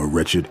wretches to a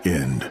wretched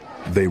end,"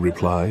 they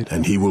replied,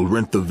 "and he will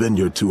rent the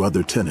vineyard to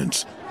other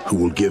tenants, who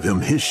will give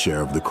him his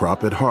share of the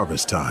crop at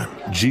harvest time."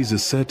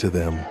 Jesus said to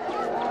them,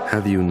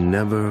 "Have you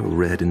never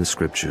read in the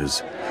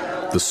scriptures,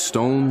 the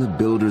stone the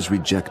builders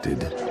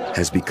rejected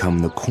has become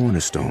the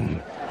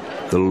cornerstone?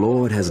 The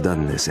Lord has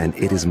done this, and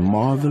it is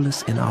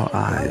marvelous in our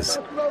eyes.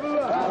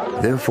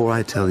 Therefore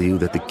I tell you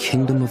that the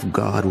kingdom of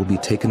God will be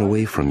taken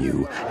away from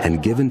you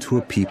and given to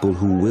a people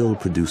who will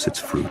produce its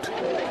fruit.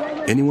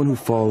 Anyone who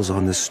falls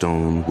on this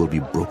stone will be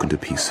broken to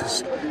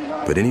pieces,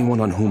 but anyone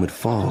on whom it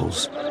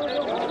falls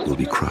will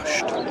be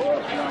crushed."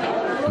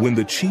 When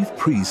the chief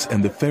priests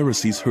and the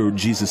Pharisees heard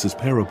Jesus'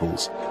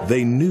 parables,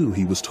 they knew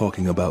he was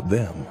talking about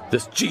them.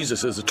 "This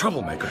Jesus is a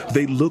troublemaker."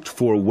 They looked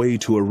for a way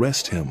to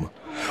arrest him,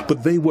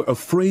 but they were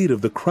afraid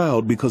of the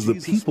crowd because the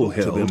people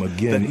held them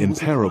again in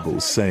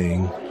parables,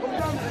 saying,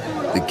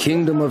 "The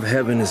kingdom of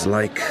heaven is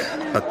like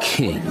a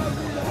king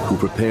who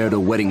prepared a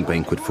wedding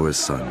banquet for his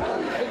son.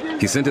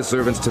 He sent his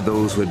servants to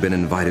those who had been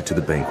invited to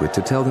the banquet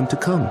to tell them to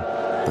come,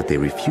 but they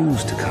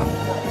refused to come.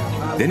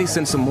 Then he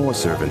sent some more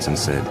servants and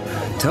said,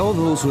 'Tell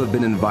those who have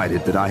been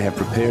invited that I have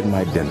prepared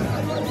my dinner.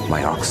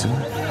 My oxen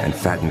and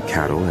fattened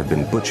cattle have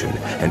been butchered,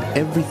 and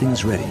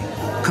everything's ready.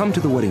 Come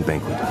to the wedding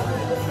banquet.'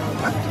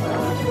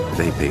 But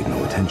they paid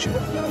no attention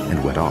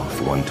and went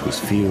off, one to his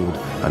field,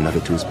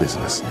 another to his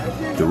business.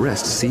 The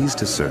rest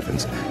seized his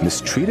servants,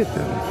 mistreated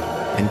them,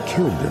 and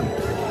killed them.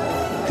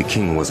 The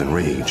king was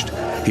enraged.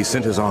 He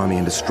sent his army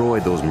and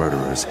destroyed those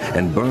murderers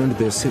and burned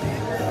their city.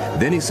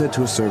 Then he said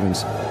to his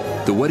servants,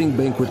 'The wedding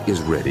banquet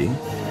is ready,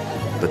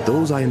 but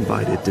those I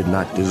invited did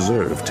not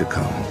deserve to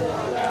come.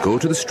 Go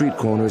to the street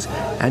corners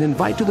and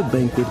invite to the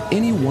banquet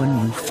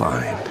anyone you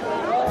find.'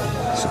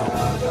 So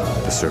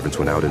the servants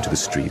went out into the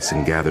streets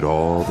and gathered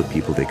all the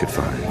people they could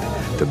find,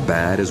 the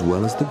bad as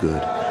well as the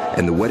good,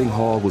 and the wedding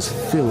hall was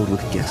filled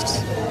with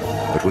guests.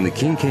 But when the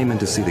king came in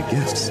to see the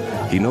guests,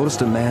 he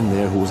noticed a man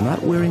there who was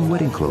not wearing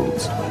wedding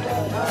clothes.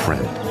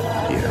 'Friend,'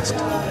 he asked,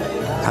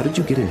 'how did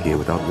you get in here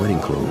without wedding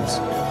clothes?'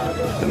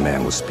 The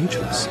man was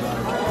speechless.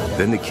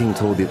 Then the king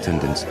told the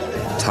attendants,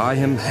 'Tie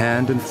him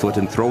hand and foot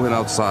and throw him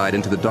outside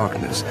into the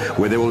darkness,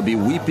 where there will be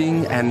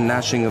weeping and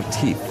gnashing of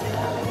teeth.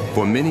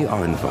 For many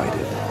are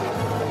invited,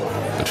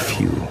 but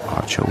few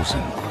are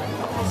chosen.'"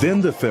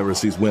 Then the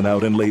Pharisees went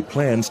out and laid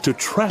plans to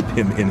trap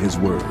him in his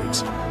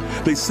words.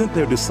 They sent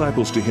their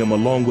disciples to him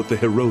along with the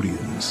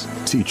Herodians.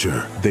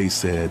 "Teacher," they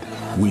said,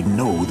 "we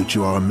know that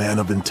you are a man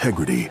of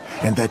integrity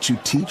and that you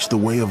teach the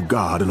way of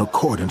God in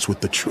accordance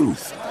with the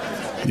truth.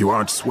 You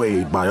aren't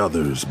swayed by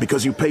others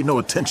because you pay no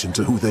attention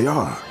to who they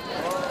are.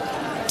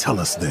 Tell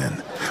us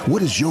then,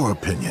 what is your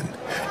opinion?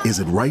 Is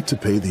it right to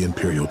pay the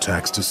imperial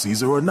tax to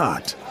Caesar or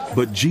not?"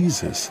 But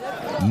Jesus,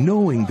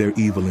 knowing their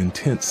evil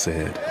intent,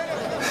 said,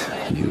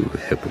 "You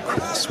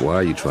hypocrites, why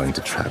are you trying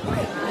to trap me?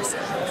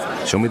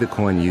 Show me the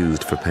coin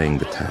used for paying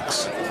the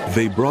tax."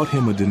 They brought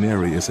him a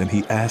denarius, and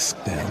he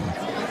asked them,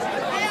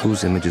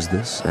 "Whose image is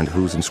this, and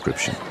whose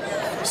inscription?"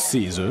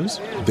 "Caesar's,"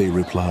 they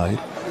replied.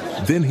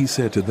 Then he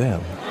said to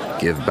them,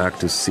 "Give back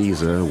to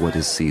Caesar what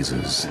is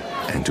Caesar's,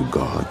 and to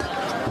God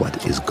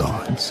what is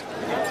God's."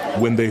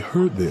 When they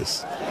heard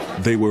this,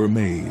 they were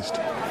amazed.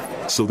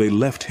 So they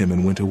left him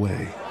and went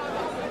away.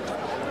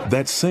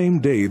 That same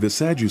day, the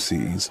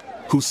Sadducees,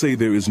 who say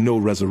there is no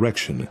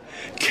resurrection,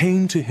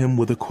 came to him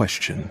with a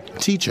question.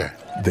 "Teacher,"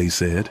 they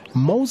said,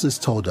 "Moses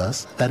told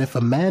us that if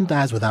a man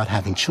dies without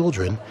having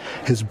children,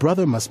 his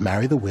brother must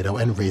marry the widow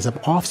and raise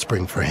up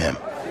offspring for him.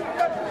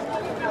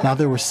 Now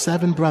there were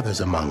 7 brothers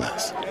among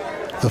us.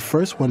 The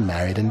first one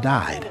married and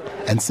died,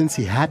 and since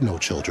he had no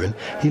children,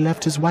 he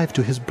left his wife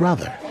to his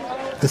brother.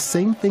 The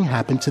same thing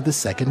happened to the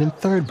second and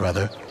third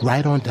brother,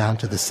 right on down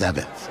to the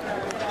 7th.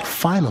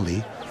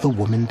 Finally, the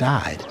woman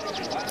died.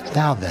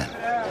 Now then,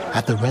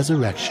 at the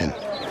resurrection,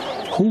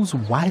 whose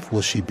wife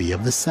will she be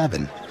of the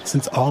 7,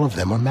 since all of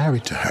them are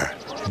married to her?"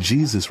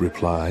 Jesus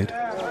replied,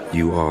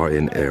 "You are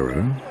in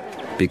error,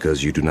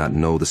 because you do not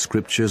know the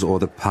scriptures or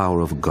the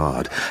power of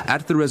God.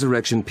 At the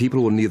resurrection,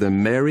 people will neither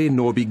marry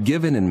nor be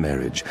given in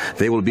marriage.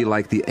 They will be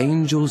like the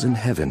angels in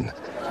heaven.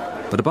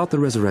 But about the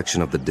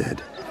resurrection of the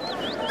dead,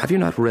 have you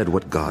not read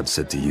what God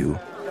said to you?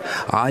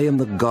 I am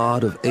the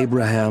God of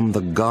Abraham,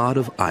 the God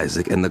of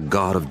Isaac, and the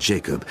God of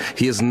Jacob.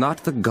 He is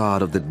not the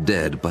God of the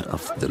dead, but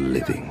of the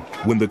living.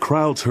 When the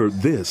crowds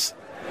heard this,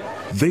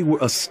 they were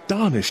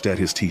astonished at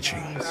his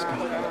teachings.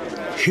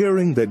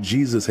 Hearing that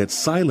Jesus had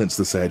silenced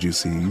the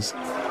Sadducees,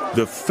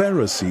 the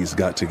Pharisees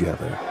got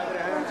together.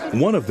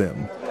 One of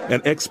them,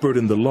 an expert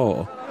in the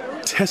law,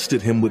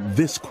 tested him with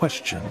this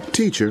question.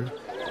 Teacher,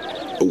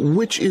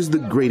 which is the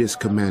greatest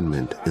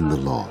commandment in the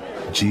law?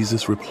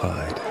 Jesus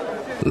replied,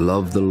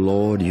 Love the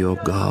Lord your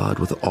God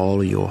with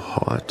all your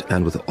heart,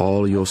 and with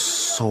all your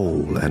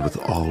soul, and with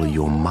all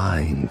your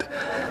mind.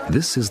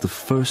 This is the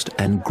first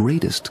and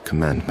greatest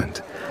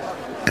commandment.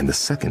 And the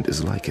second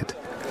is like it.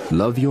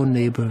 Love your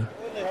neighbor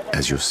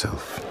as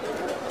yourself.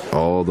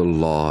 All the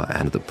law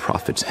and the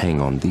prophets hang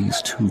on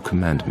these two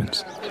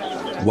commandments.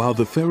 While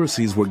the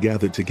Pharisees were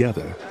gathered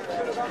together,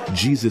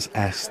 Jesus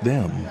asked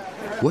them,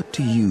 What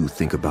do you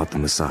think about the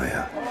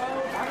Messiah?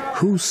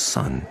 Whose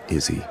son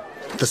is he?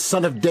 The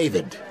son of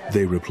David,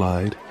 they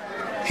replied.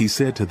 He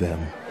said to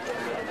them,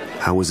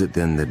 How is it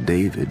then that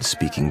David,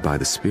 speaking by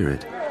the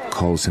Spirit,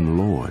 calls him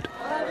Lord?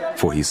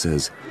 For he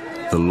says,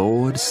 The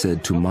Lord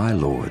said to my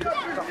Lord,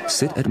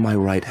 Sit at my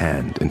right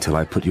hand until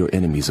I put your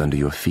enemies under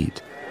your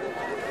feet.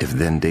 If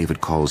then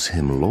David calls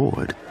him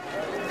Lord,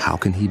 how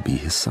can he be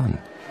his son?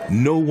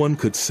 No one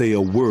could say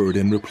a word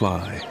in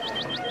reply.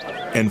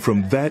 And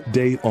from that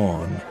day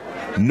on,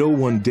 no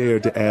one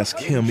dared to ask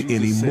him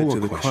any more to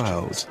the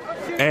crowds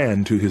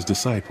and to his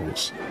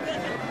disciples.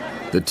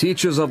 The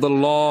teachers of the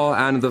law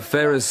and the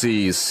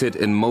Pharisees sit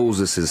in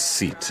Moses'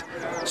 seat.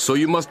 So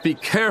you must be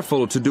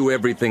careful to do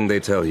everything they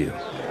tell you.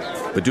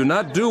 But do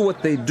not do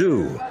what they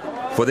do,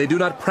 for they do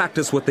not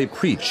practice what they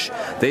preach.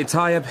 They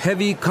tie up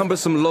heavy,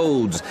 cumbersome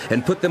loads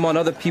and put them on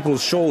other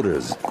people's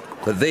shoulders,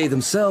 but they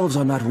themselves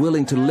are not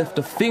willing to lift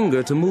a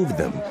finger to move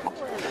them.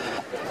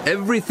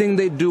 Everything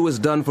they do is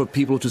done for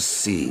people to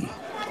see.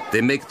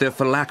 They make their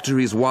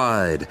phylacteries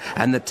wide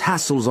and the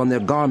tassels on their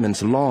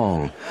garments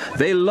long.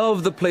 They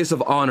love the place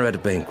of honor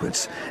at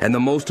banquets and the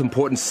most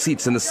important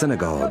seats in the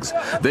synagogues.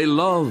 They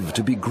love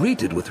to be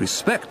greeted with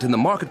respect in the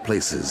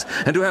marketplaces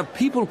and to have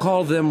people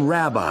call them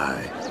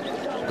rabbi.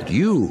 But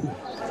you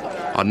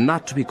are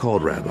not to be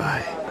called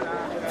rabbi,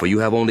 for you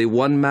have only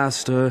one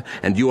master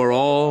and you are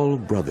all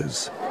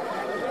brothers.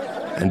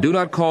 And do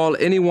not call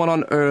anyone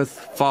on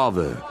earth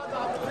Father,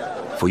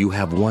 for you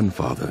have one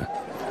Father,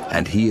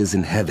 and he is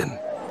in heaven.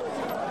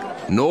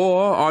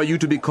 Nor are you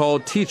to be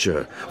called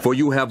teacher, for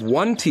you have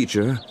one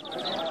teacher,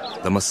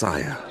 the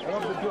Messiah.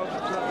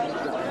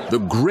 The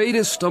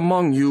greatest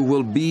among you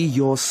will be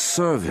your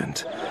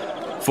servant,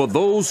 for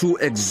those who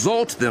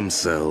exalt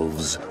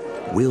themselves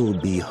will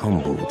be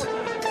humbled,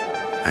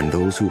 and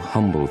those who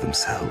humble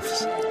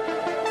themselves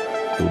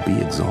will be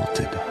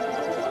exalted.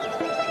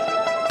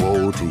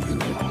 Woe to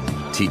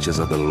you, teachers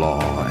of the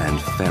law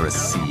and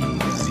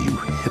Pharisees, you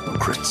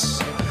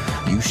hypocrites!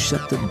 You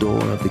shut the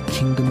door of the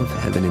kingdom of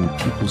heaven in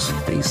people's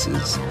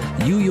faces.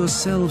 You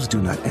yourselves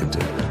do not enter,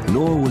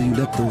 nor will you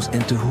let those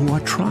enter who are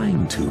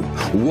trying to.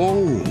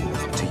 Woe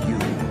to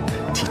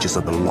you, teachers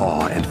of the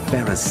law and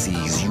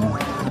Pharisees, you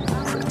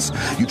hypocrites!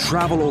 You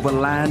travel over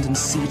land and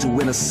sea to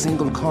win a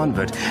single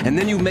convert, and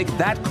then you make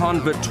that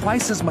convert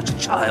twice as much a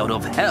child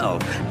of hell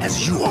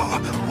as you are.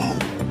 Woe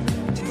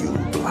to you,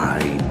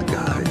 blind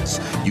guides!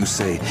 You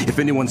say, if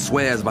anyone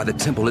swears by the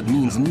temple, it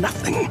means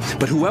nothing.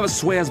 But whoever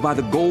swears by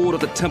the gold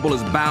of the temple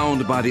is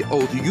bound by the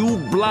oath. You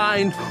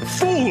blind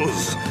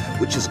fools!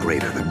 Which is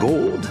greater, the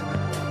gold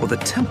or the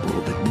temple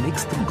that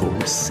makes the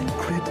gold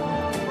sacred?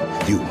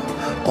 You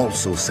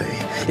also say,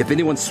 if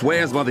anyone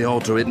swears by the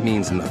altar, it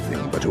means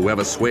nothing. But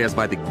whoever swears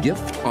by the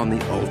gift on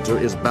the altar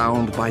is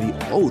bound by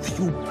the oath.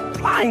 You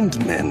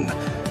blind men!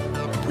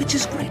 Which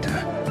is greater,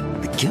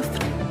 the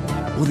gift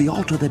or the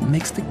altar that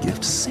makes the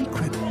gift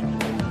sacred?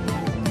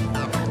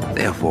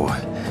 Therefore,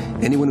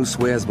 anyone who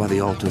swears by the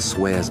altar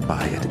swears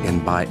by it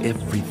and by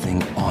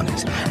everything on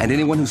it. And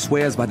anyone who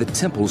swears by the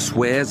temple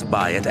swears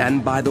by it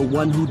and by the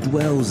one who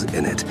dwells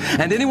in it.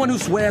 And anyone who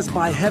swears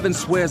by heaven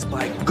swears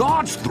by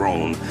God's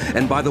throne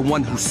and by the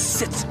one who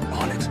sits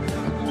on it.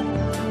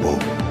 Woe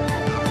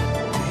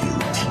to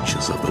you,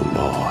 teachers of the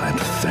law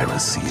and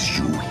Pharisees,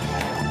 you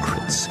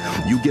hypocrites!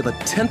 You give a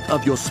tenth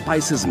of your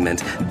spices,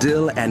 mint,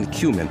 dill, and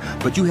cumin,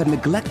 but you have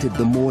neglected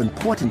the more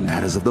important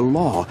matters of the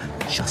law,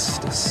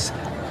 justice,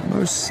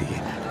 mercy,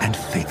 and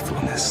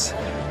faithfulness.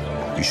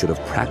 You should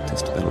have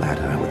practiced the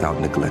latter without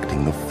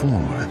neglecting the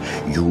former.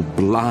 You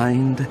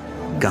blind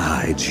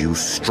guides, you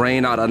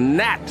strain out a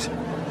gnat,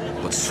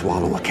 but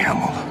swallow a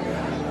camel.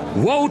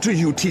 Woe to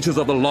you, teachers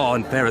of the law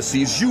and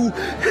Pharisees, you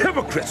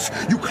hypocrites!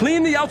 You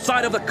clean the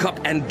outside of the cup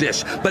and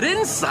dish, but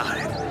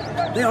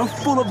inside they are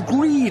full of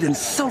greed and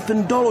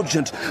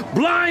self-indulgent.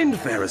 Blind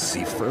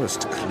Pharisee,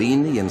 first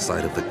clean the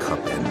inside of the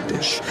cup and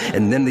dish,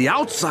 and then the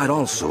outside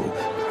also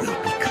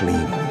will be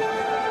clean.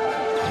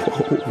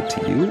 Woe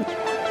to you,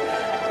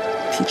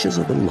 teachers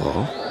of the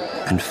law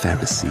and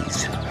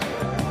Pharisees,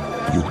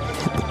 You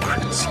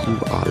hypocrites, you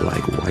are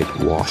like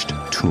whitewashed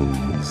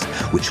tombs,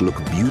 which look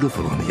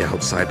beautiful on the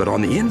outside, but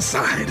on the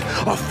inside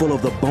are full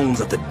of the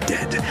bones of the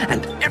dead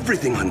and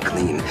everything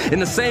unclean. In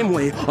the same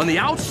way, on the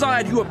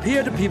outside you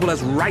appear to people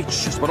as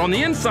righteous, but on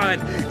the inside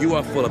you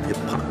are full of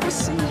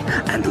hypocrisy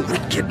and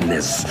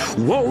wickedness.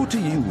 Woe to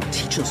you,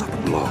 teachers of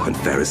the law and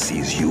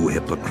Pharisees, you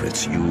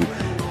hypocrites! You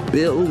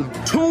build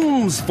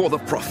tombs for the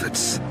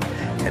prophets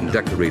and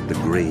decorate the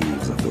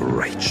graves of the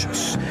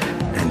righteous.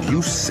 And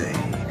you say,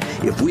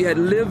 if we had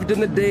lived in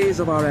the days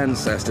of our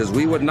ancestors,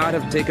 we would not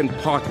have taken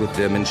part with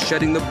them in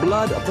shedding the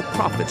blood of the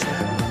prophets.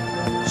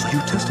 So you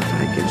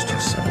testify against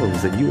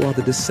yourselves that you are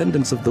the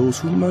descendants of those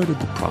who murdered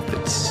the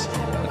prophets.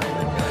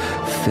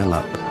 Fill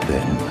up,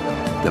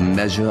 then, the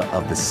measure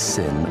of the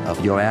sin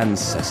of your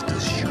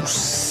ancestors, you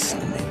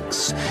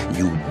snakes,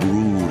 you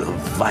brood of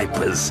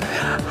vipers.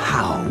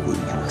 How will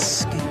you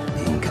escape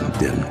being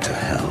condemned to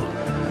hell?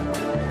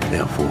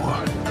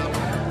 Therefore,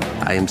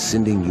 I am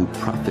sending you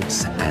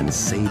prophets and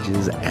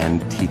sages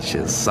and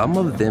teachers. Some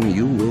of them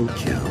you will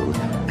kill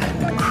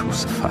and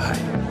crucify.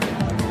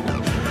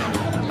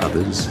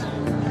 Others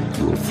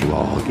you will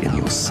flog in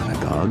your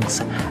synagogues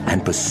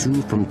and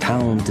pursue from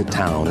town to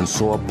town. And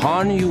so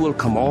upon you will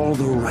come all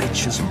the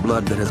righteous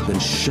blood that has been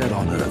shed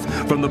on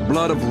earth, from the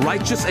blood of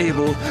righteous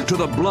Abel to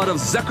the blood of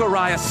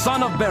Zechariah,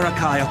 son of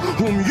Berechiah,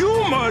 whom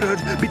you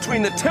murdered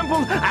between the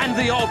temple and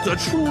the altar.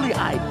 Truly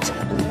I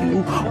tell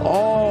you,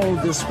 all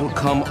this will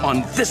come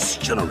on this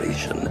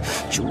generation.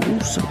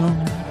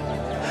 Jerusalem,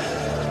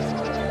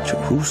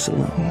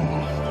 Jerusalem,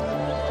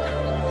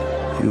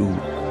 you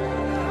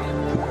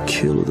who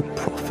kill the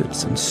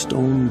prophets and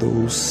stone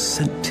those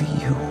sent to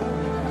you.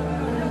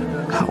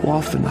 How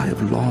often I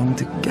have longed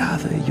to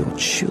gather your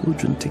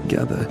children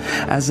together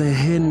as a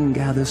hen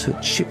gathers her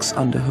chicks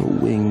under her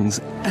wings,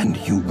 and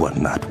you were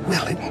not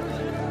willing.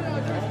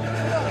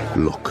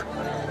 Look,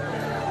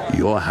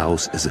 your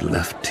house is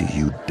left to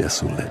you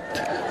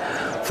desolate.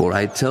 For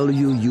I tell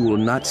you, you will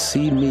not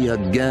see me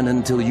again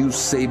until you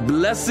say,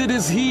 blessed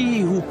is he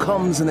who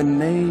comes in the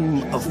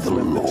name of the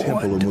Lord. The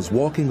temple and was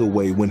walking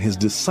away when his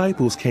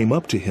disciples came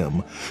up to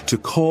him to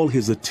call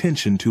his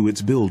attention to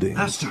its building.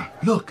 Master,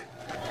 look.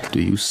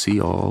 Do you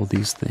see all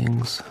these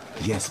things?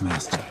 Yes,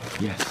 Master.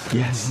 Yes.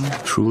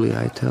 Yes. Truly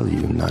I tell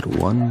you, not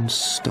one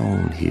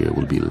stone here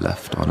will be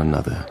left on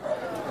another.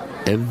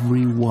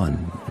 Every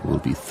one will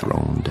be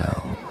thrown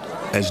down.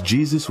 As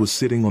Jesus was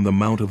sitting on the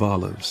Mount of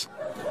Olives,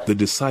 the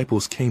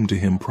disciples came to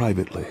him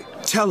privately.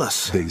 Tell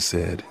us, they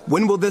said,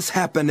 when will this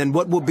happen, and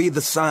what will be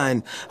the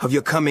sign of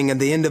your coming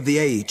and the end of the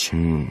age?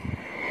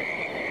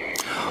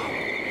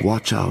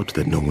 Watch out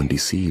that no one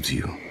deceives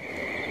you.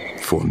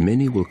 For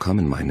many will come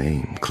in my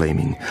name,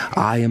 claiming,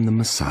 I am the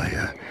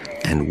Messiah,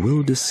 and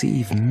will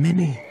deceive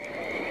many.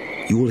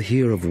 You will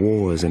hear of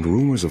wars and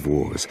rumors of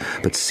wars,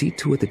 but see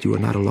to it that you are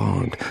not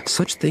alarmed.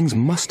 Such things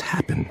must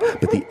happen,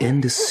 but the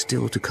end is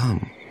still to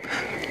come.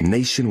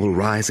 Nation will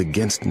rise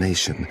against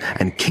nation,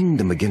 and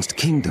kingdom against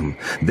kingdom.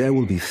 There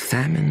will be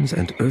famines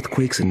and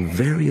earthquakes in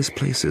various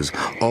places.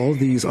 All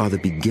these are the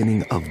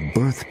beginning of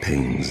birth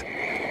pains.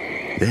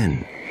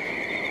 Then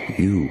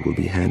you will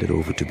be handed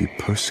over to be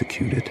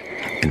persecuted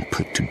and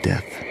put to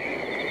death.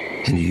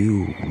 And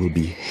you will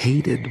be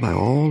hated by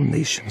all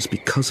nations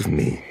because of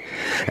me.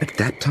 At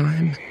that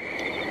time,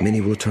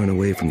 many will turn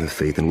away from the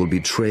faith and will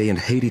betray and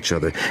hate each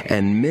other,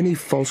 and many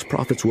false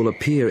prophets will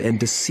appear and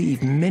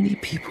deceive many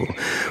people.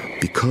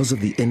 Because of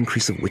the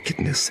increase of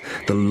wickedness,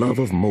 the love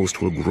of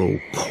most will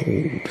grow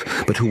cold,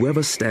 but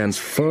whoever stands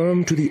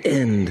firm to the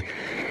end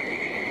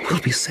will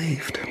be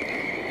saved.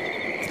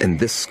 And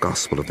this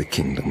gospel of the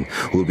kingdom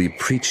will be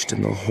preached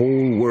in the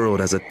whole world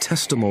as a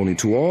testimony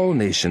to all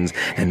nations,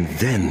 and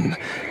then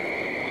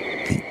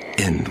the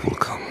end will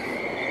come.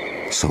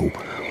 So,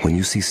 when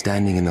you see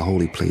standing in the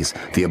holy place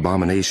the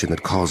abomination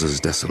that causes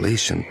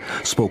desolation,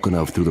 spoken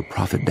of through the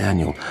prophet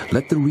Daniel,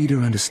 let the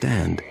reader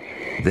understand.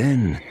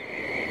 Then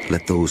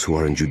let those who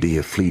are in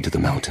Judea flee to the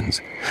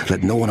mountains.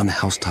 Let no one on the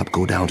housetop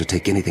go down to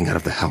take anything out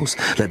of the house.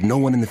 Let no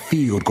one in the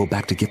field go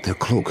back to get their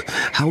cloak.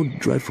 How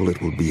dreadful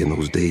it will be in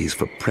those days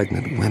for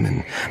pregnant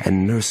women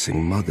and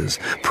nursing mothers.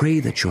 Pray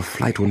that your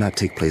flight will not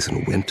take place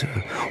in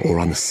winter or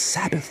on the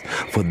Sabbath,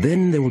 for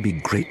then there will be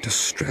great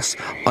distress,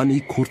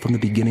 unequaled from the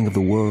beginning of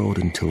the world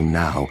until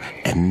now,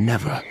 and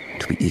never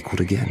to be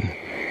equaled again.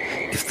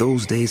 If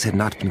those days had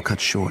not been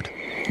cut short,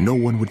 no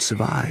one would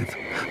survive.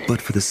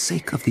 But for the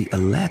sake of the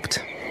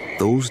elect,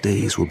 those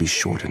days will be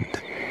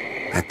shortened.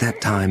 At that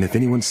time, if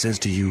anyone says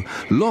to you,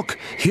 look,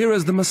 here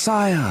is the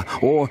Messiah,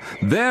 or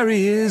there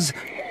he is,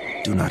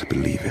 do not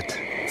believe it.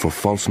 For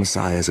false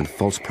messiahs and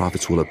false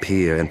prophets will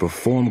appear and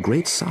perform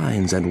great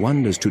signs and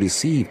wonders to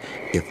deceive,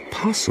 if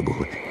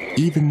possible,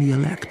 even the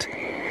elect.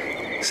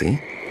 See,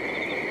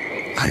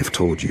 I have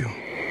told you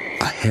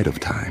ahead of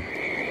time.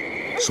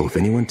 So if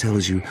anyone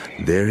tells you,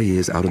 there he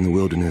is out in the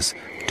wilderness,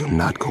 do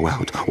not go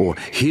out. Or,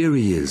 here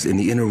he is in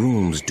the inner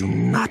rooms, do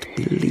not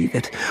believe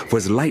it. For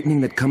as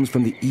lightning that comes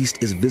from the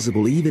east is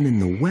visible even in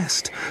the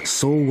west,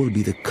 so will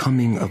be the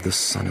coming of the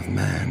Son of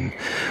Man.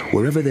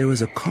 Wherever there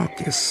is a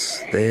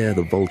carcass, there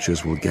the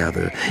vultures will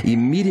gather.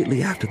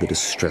 Immediately after the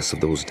distress of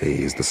those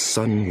days, the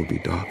sun will be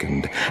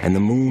darkened, and the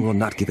moon will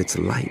not give its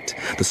light.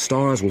 The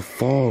stars will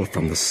fall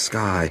from the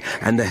sky,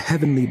 and the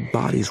heavenly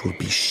bodies will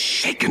be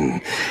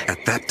shaken.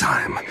 At that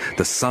time,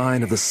 the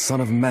sign of the Son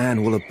of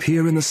Man will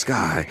appear in the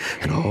sky,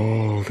 and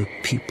all the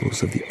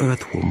peoples of the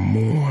earth will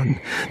mourn.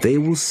 They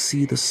will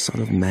see the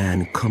Son of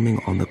Man coming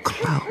on the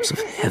clouds of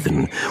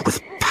heaven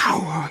with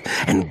power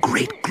and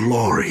great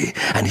glory,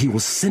 and he will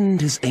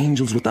send his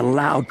angels with a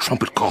loud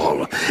trumpet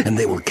call, and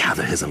they will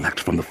gather his elect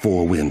from the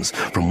four winds,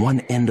 from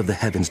one end of the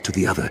heavens to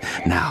the other.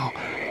 Now,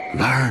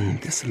 learn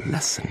this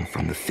lesson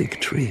from the fig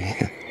tree.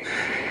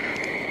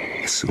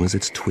 As soon as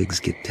its twigs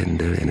get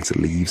tender and its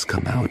leaves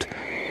come out,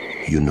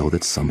 you know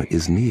that summer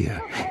is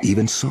near.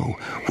 Even so,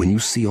 when you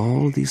see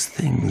all these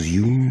things,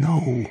 you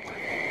know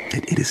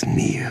that it is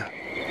near,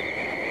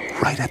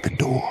 right at the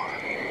door.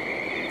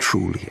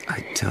 Truly, I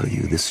tell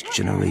you, this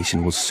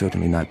generation will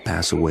certainly not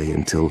pass away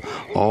until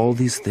all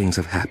these things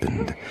have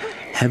happened.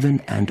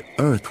 Heaven and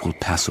earth will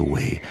pass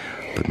away,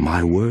 but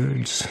my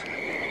words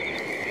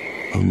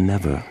will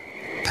never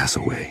pass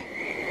away.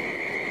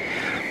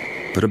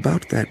 But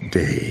about that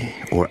day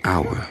or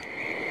hour,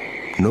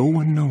 no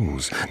one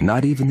knows,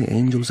 not even the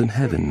angels in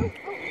heaven,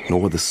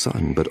 nor the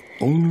Son, but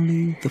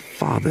only the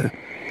Father.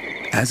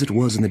 As it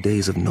was in the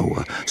days of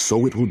Noah,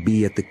 so it will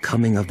be at the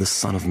coming of the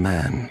Son of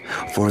Man.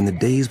 For in the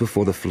days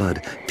before the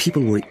flood,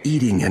 people were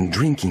eating and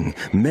drinking,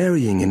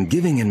 marrying and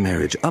giving in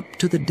marriage, up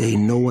to the day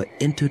Noah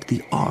entered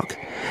the ark.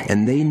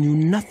 And they knew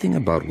nothing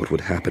about what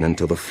would happen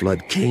until the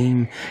flood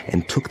came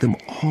and took them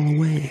all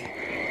away.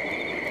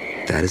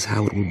 That is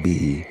how it will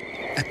be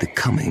at the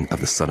coming of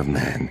the Son of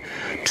Man.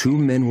 2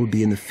 men will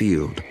be in the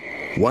field.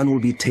 One will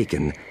be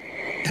taken,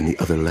 and the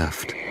other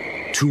left.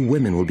 2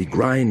 women will be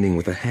grinding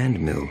with a hand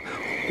mill.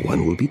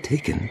 One will be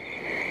taken,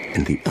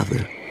 and the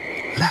other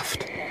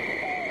left.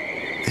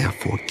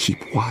 Therefore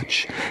keep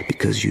watch,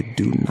 because you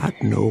do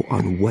not know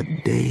on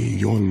what day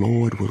your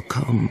Lord will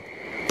come.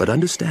 But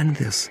understand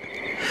this,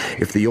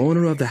 if the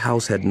owner of the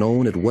house had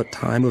known at what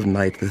time of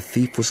night the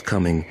thief was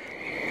coming,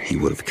 he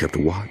would have kept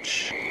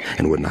watch,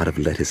 and would not have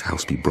let his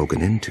house be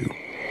broken into.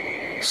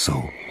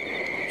 So,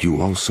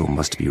 you also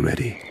must be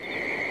ready,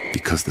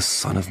 because the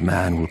Son of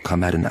Man will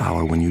come at an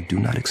hour when you do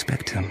not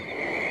expect him.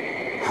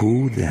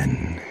 Who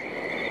then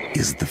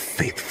is the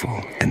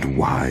faithful and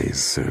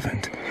wise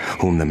servant,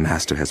 whom the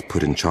master has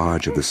put in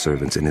charge of the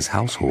servants in his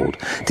household,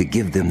 to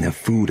give them their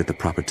food at the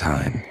proper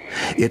time?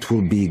 It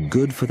will be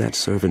good for that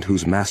servant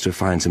whose master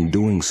finds him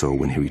doing so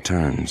when he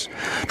returns.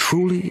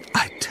 Truly,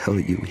 I tell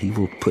you, he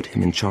will put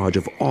him in charge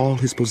of all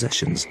his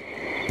possessions.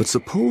 But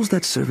suppose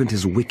that servant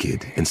is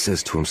wicked and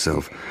says to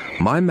himself,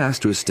 "My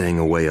master is staying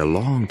away a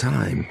long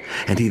time,"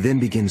 and he then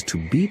begins to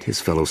beat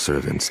his fellow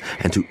servants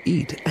and to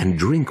eat and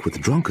drink with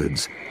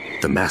drunkards.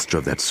 The master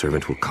of that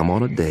servant will come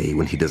on a day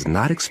when he does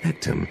not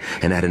expect him,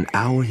 and at an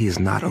hour he is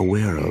not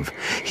aware of.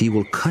 He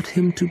will cut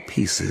him to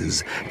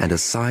pieces and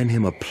assign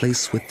him a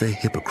place with the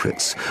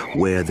hypocrites,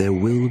 where there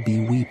will be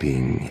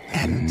weeping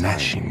and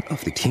gnashing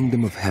of the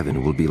kingdom of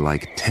heaven will be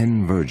like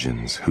 10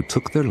 virgins who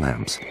took their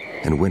lamps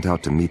and went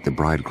out to meet the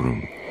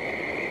bridegroom.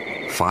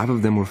 5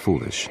 of them were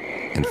foolish,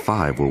 and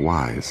 5 were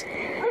wise.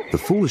 The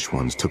foolish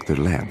ones took their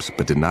lamps,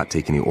 but did not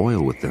take any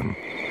oil with them.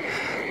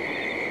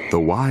 The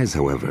wise,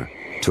 however,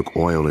 took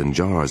oil in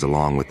jars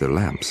along with their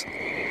lamps.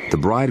 The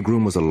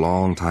bridegroom was a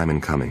long time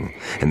in coming,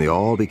 and they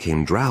all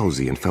became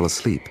drowsy and fell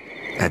asleep.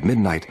 At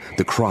midnight,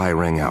 the cry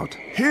rang out,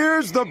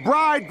 "Here's the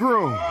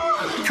bridegroom!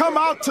 Come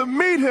out to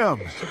meet him!"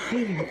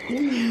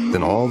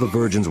 Then all the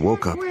virgins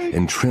woke up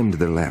and trimmed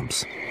their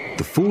lamps.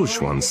 The foolish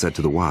ones said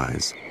to the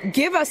wise,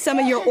 "Give us some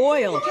of your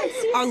oil.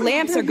 Our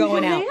lamps are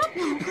going out."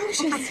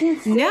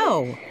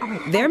 "No,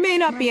 there may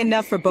not be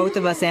enough for both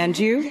of us and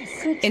you.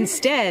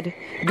 Instead,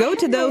 go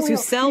to those who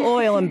sell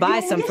oil and buy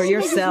some for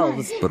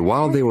yourselves." But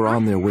while they were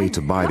on their way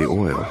to buy the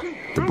oil,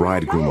 the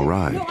bridegroom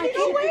arrived.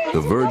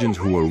 The virgins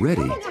who were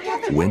ready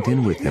went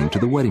in with him to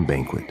the wedding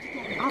banquet,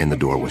 and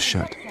the door was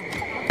shut.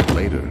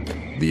 Later,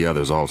 the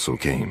others also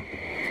came.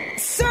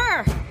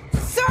 "Sir!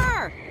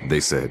 Sir!" they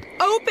said.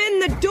 "Open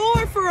the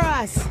door for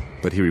us!"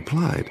 But he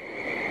replied,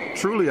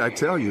 "Truly I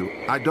tell you,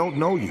 I don't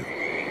know you."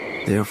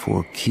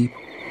 Therefore keep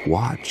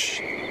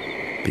watch,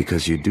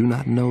 because you do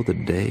not know the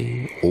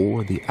day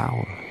or the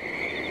hour.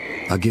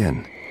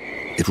 Again,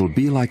 it will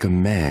be like a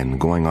man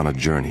going on a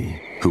journey,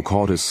 who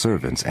called his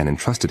servants and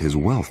entrusted his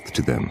wealth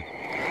to them.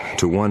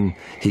 To one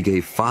he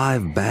gave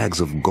 5 bags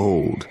of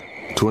gold,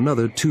 to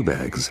another 2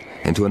 bags,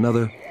 and to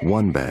another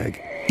 1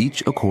 bag,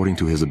 each according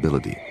to his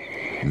ability.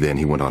 Then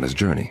he went on his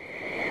journey.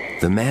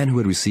 The man who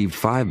had received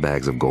 5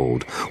 bags of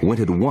gold went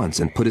at once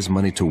and put his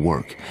money to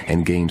work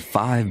and gained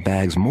 5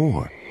 bags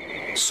more.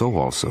 So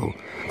also,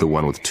 the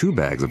one with 2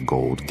 bags of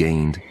gold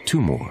gained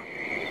 2 more.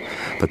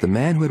 But the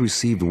man who had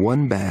received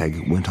 1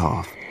 bag went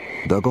off,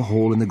 dug a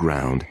hole in the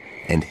ground,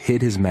 and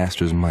hid his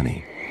master's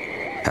money.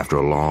 After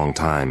a long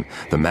time,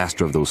 the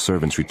master of those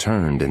servants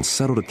returned and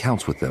settled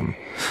accounts with them.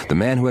 The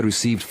man who had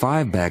received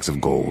 5 bags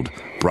of gold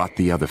brought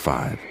the other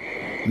 5.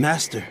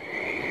 Master,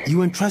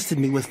 you entrusted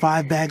me with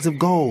 5 bags of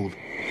gold.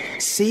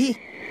 See,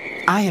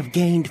 I have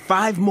gained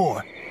 5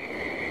 more.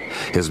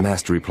 His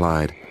master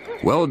replied,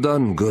 "Well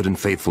done, good and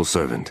faithful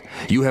servant.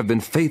 You have been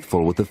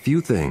faithful with a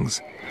few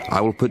things. I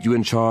will put you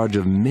in charge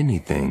of many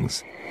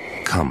things.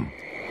 Come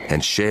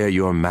and share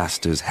your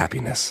master's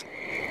happiness."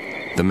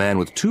 The man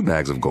with 2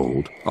 bags of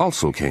gold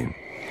also came.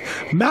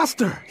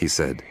 "Master," he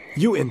said,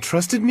 "you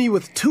entrusted me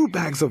with 2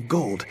 bags of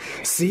gold.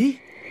 See,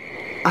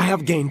 I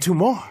have gained 2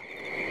 more.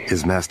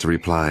 His master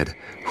replied,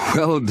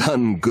 "Well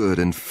done, good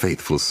and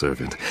faithful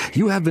servant.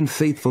 You have been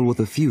faithful with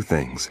a few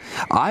things.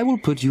 I will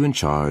put you in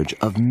charge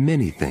of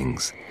many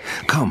things.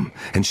 Come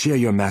and share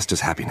your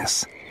master's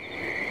happiness."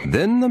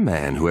 Then the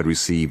man who had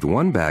received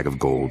 1 bag of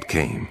gold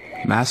came.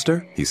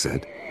 "Master," he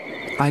said,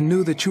 "I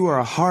knew that you are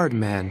a hard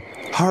man,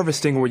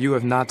 harvesting where you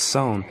have not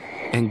sown,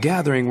 and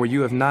gathering where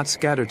you have not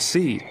scattered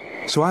seed.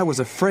 So I was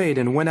afraid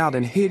and went out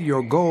and hid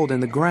your gold in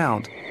the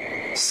ground.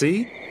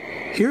 See,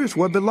 here's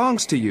what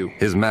belongs to you."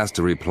 His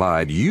master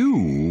replied,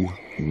 "You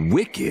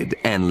wicked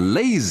and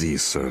lazy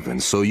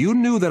servant, so you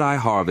knew that I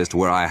harvest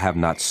where I have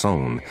not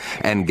sown,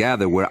 and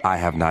gather where I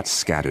have not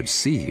scattered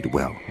seed.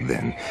 Well,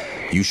 then,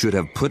 you should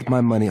have put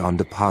my money on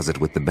deposit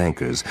with the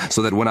bankers,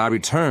 so that when I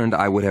returned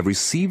I would have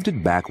received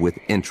it back with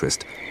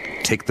interest.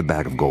 Take the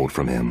bag of gold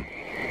from him,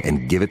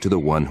 and give it to the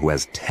one who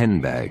has 10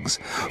 bags.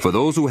 For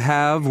those who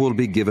have will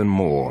be given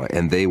more,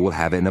 and they will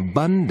have in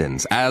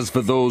abundance. As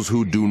for those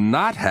who do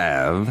not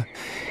have,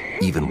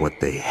 even what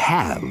they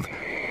have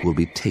will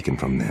be taken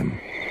from them.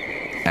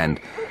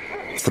 And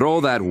throw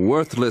that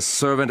worthless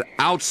servant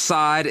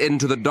outside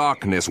into the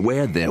darkness,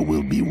 where there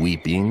will be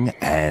weeping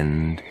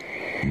and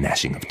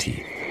gnashing of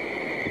teeth.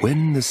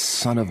 When the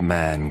Son of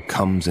Man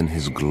comes in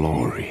his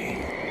glory,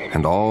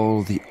 and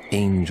all the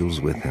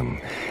angels with him,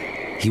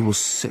 he will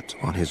sit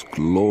on his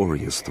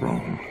glorious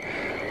throne.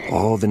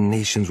 All the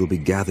nations will be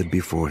gathered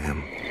before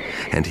him,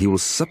 and he will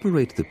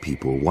separate the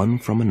people one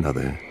from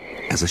another,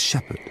 as a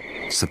shepherd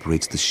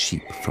separates the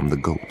sheep from the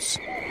goats.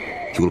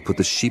 He will put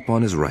the sheep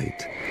on his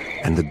right,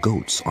 and the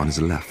goats on his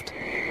left.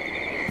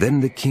 Then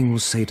the king will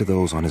say to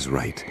those on his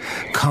right,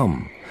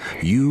 "Come,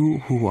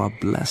 you who are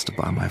blessed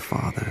by my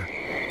Father,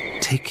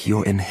 take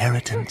your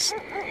inheritance,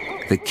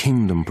 the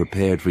kingdom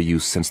prepared for you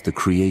since the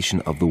creation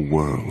of the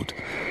world.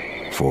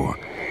 For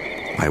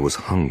I was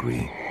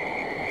hungry,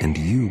 and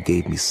you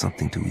gave me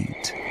something to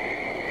eat.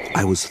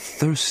 I was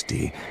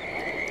thirsty,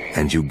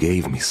 and you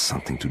gave me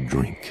something to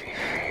drink.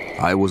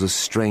 I was a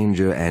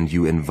stranger, and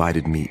you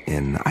invited me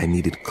in. I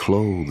needed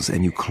clothes,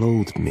 and you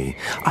clothed me.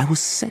 I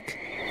was sick,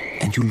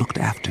 and you looked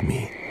after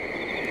me.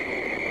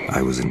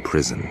 I was in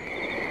prison,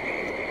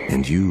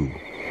 and you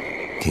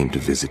came to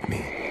visit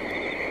me."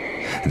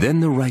 Then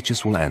the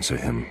righteous will answer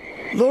him,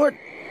 "Lord,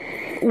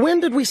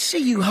 when did we see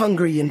you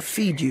hungry and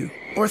feed you,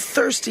 or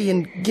thirsty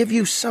and give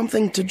you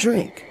something to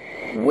drink?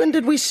 When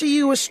did we see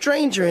you a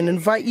stranger and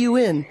invite you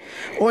in,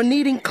 or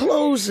needing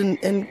clothes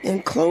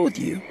and clothe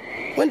you?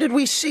 When did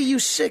we see you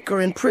sick or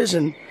in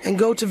prison and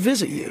go to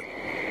visit you?"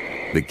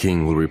 The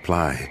king will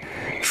reply,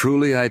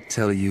 "Truly I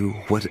tell you,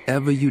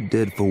 whatever you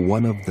did for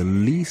one of the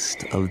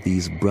least of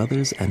these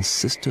brothers and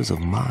sisters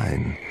of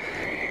mine,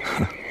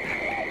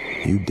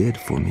 you did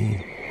for me."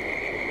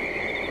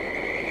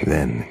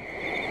 Then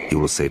he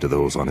will say to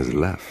those on his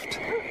left,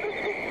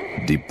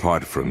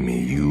 "Depart from me,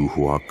 you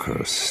who are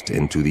cursed,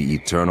 into the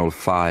eternal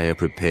fire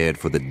prepared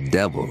for the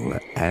devil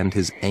and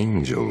his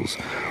angels.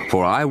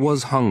 For I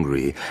was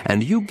hungry,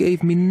 and you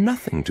gave me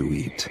nothing to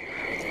eat.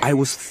 I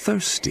was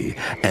thirsty,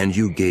 and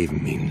you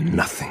gave me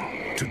nothing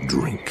to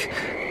drink.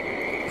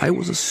 I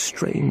was a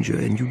stranger,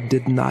 and you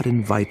did not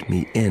invite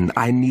me in.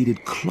 I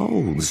needed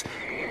clothes,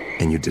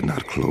 and you did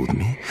not clothe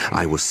me.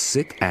 I was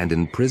sick and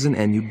in prison,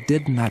 and you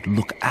did not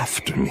look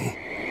after me."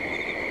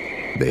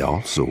 They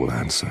also will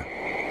answer,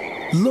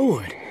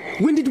 "Lord,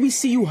 when did we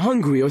see you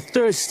hungry or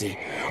thirsty,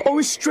 or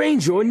a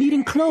stranger or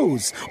needing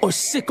clothes, or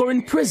sick or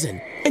in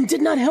prison, and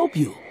did not help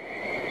you?"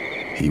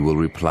 He will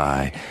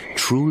reply,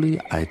 "Truly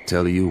I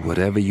tell you,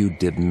 whatever you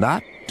did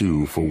not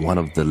do for one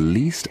of the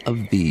least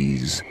of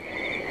these,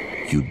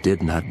 you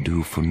did not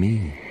do for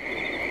me."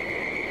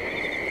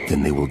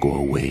 Then they will go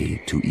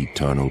away to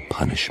eternal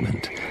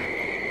punishment,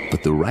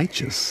 but the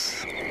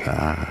righteous,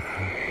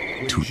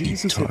 to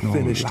Jesus had eternal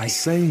finished life.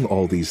 saying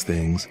all these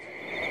things,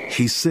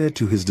 he said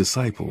to his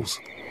disciples,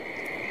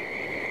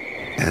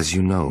 "As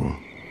you know,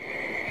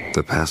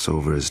 the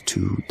Passover is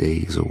 2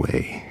 days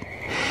away,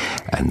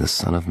 and the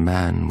Son of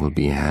Man will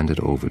be handed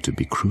over to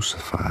be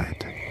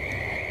crucified."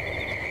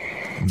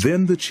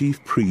 Then the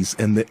chief priests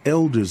and the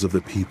elders of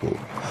the people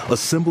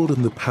assembled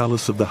in the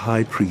palace of the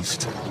high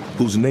priest,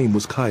 whose name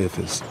was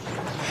Caiaphas,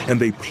 and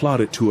they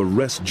plotted to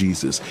arrest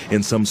Jesus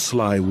in some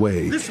sly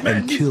way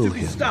and kill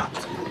him.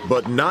 Stopped.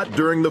 But not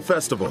during the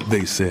festival,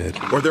 they said,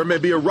 or there may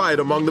be a riot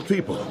among the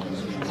people.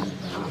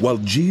 While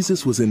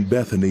Jesus was in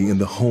Bethany in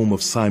the home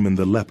of Simon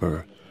the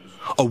leper,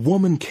 a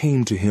woman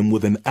came to him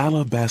with an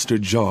alabaster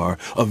jar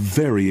of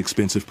very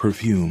expensive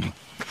perfume,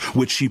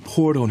 which she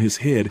poured on his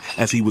head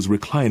as he was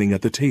reclining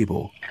at the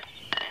table.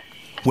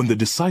 When the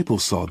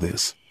disciples saw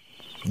this,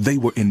 they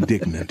were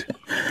indignant.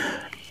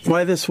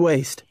 Why this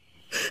waste?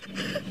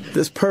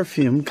 This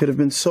perfume could have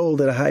been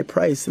sold at a high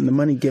price and the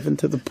money given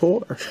to the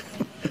poor.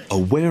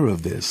 Aware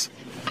of this,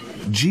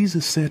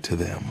 Jesus said to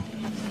them,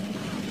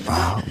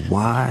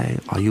 Why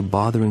are you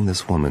bothering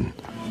this woman?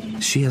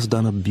 She has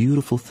done a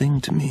beautiful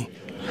thing to me.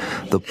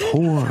 The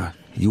poor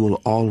you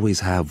will always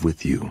have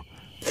with you,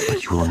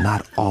 but you will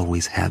not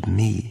always have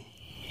me.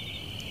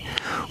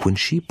 When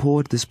she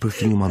poured this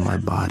perfume on my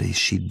body,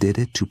 she did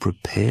it to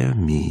prepare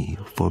me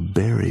for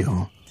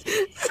burial.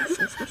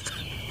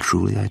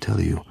 Truly I tell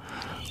you,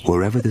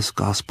 wherever this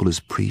gospel is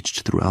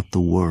preached throughout the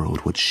world,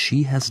 what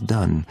she has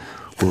done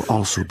will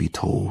also be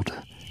told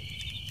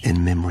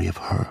in memory of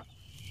her.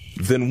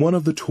 Then one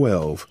of the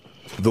 12,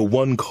 the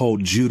one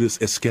called Judas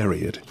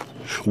Iscariot,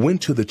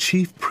 went to the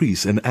chief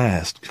priests and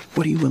asked,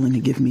 "What are you willing to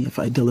give me if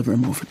I deliver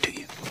him over to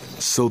you?"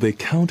 So they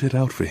counted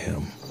out for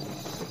him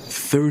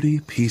 30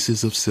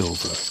 pieces of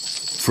silver.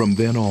 From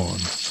then on,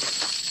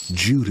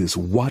 Judas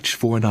watched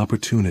for an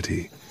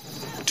opportunity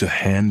to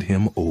hand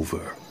him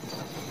over.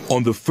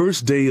 On the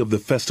first day of the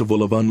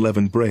festival of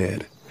unleavened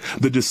bread,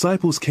 the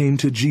disciples came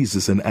to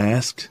Jesus and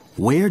asked,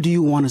 "Where do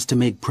you want us to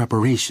make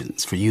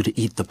preparations for you to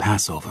eat the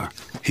Passover?"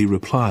 He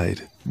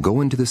replied, "Go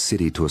into the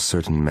city to a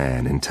certain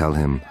man and tell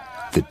him,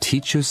 'The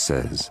teacher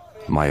says,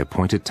 my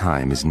appointed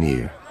time is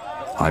near.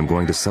 I'm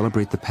going to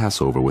celebrate the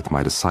Passover with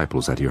my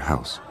disciples at your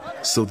house.'"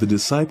 So the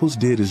disciples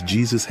did as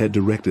Jesus had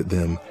directed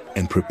them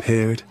and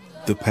prepared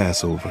the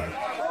Passover.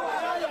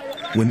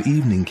 When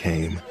evening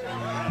came,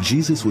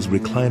 Jesus was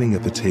reclining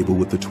at the table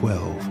with the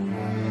 12,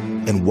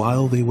 and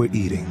while they were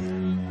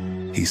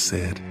eating, he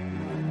said,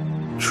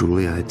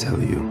 "Truly I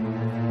tell you,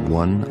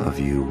 one of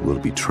you will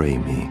betray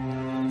me."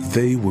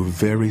 They were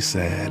very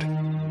sad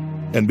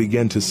and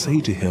began to say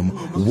to him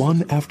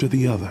one after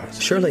the other,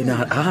 "Surely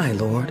not I,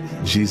 Lord."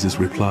 Jesus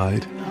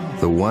replied,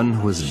 "The one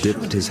who has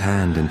dipped his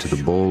hand into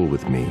the bowl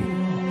with me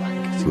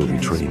will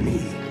betray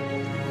me.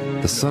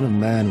 The Son of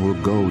Man will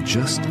go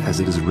just as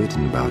it is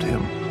written about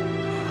him.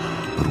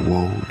 But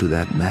woe to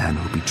that man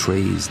who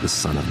betrays the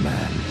Son of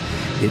Man.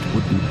 It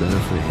would be better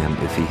for him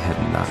if he had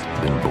not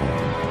been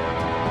born."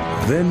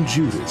 Then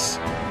Judas,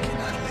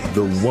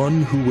 the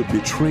one who would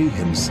betray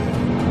him, said,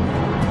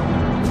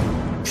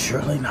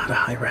 "Surely not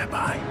I,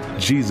 Rabbi."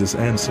 Jesus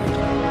answered,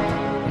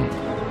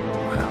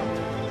 "Well,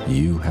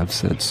 you have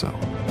said so."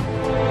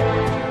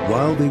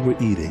 While they were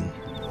eating,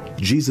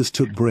 Jesus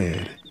took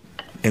bread,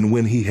 and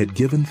when he had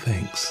given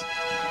thanks,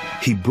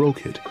 he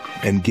broke it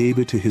and gave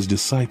it to his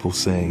disciples,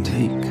 saying,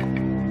 "Take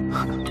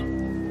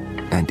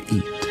and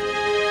eat.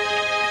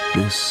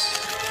 This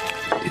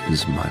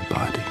is my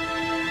body."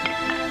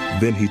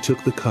 Then he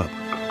took the cup,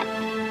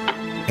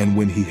 and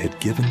when he had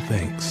given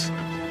thanks,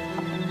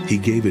 he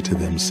gave it to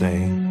them,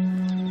 saying,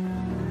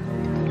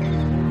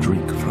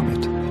 "Drink from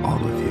it,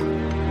 all of you.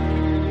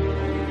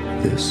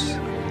 This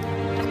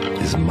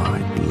is my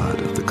blood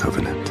of the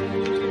covenant,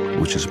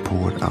 which is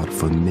poured out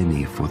for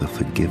many for the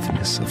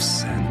forgiveness of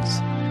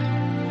sins.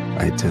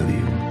 I tell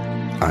you,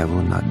 I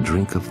will not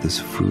drink of this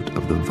fruit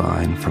of the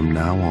vine from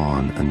now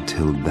on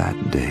until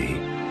that day,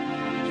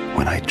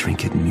 when I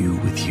drink it new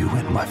with you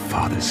in my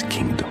Father's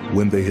kingdom."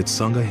 When they had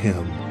sung a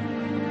hymn,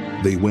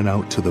 they went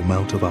out to the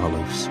Mount of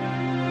Olives.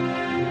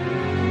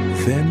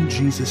 Then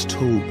Jesus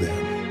told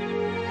them,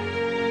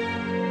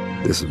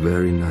 "This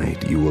very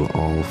night you will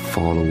all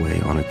fall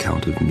away on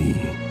account of me,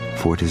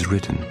 for it is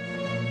written,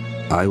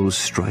 I will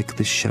strike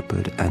the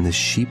shepherd, and the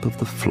sheep of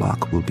the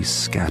flock will be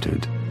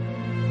scattered.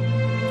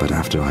 But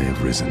after I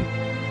have risen,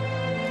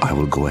 I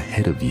will go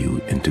ahead of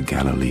you into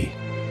Galilee."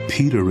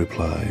 Peter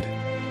replied,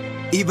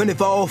 "Even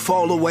if all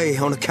fall away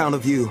on account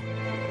of you,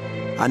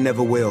 I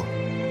never will."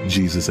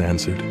 Jesus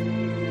answered,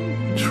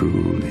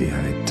 "Truly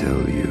I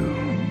tell you,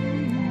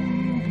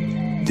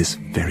 this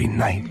very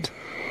night,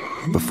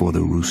 before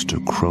the rooster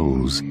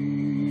crows,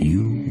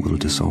 you will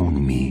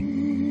disown me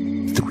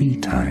 3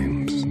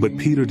 times. But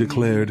Peter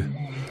declared,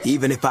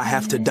 "Even if I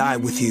have to die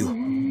with you,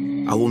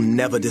 I will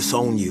never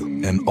disown you."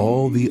 And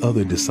all the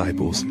other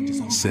disciples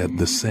said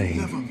the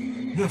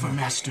same. Never,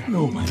 Master.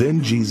 No.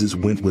 Then Jesus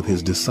went with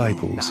his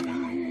disciples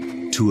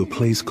to a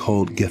place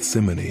called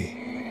Gethsemane,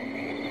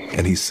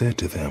 and he said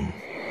to them,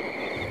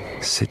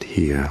 "Sit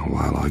here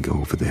while I go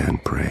over there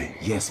and pray."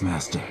 "Yes,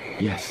 Master.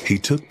 Yes." He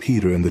took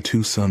Peter and the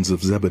 2 sons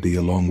of Zebedee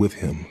along with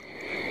him,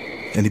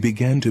 and he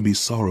began to be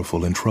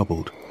sorrowful and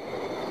troubled.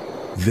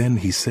 Then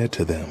he said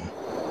to them,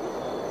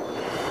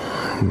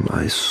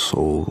 "My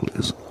soul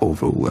is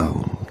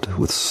overwhelmed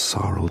with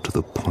sorrow to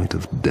the point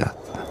of death.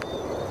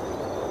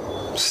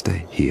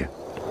 Stay here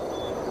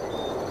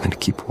and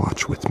keep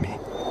watch with me."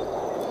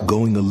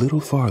 Going a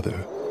little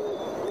farther,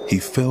 he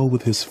fell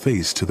with his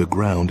face to the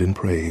ground and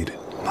prayed,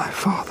 "My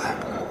Father,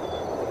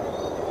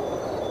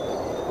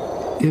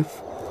 if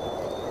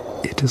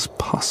it is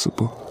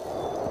possible,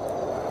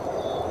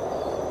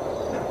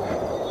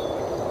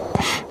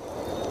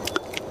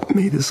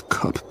 May this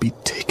cup be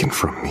taken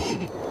from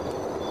me.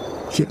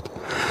 Yet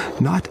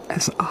not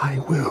as I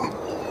will,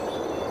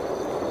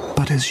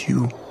 but as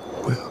you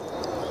will.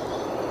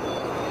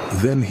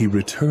 Then he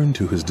returned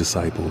to his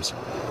disciples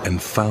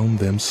and found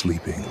them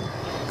sleeping.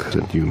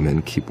 Couldn't you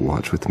men keep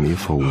watch with me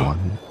for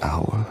 1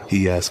 hour?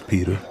 He asked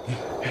Peter.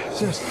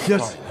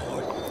 Yes.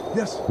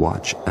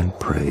 Watch and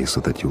pray so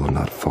that you will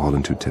not fall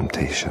into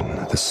temptation.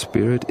 The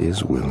spirit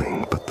is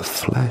willing, but the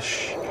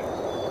flesh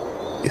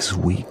is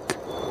weak.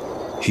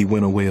 He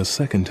went away a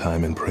second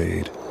time and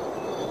prayed.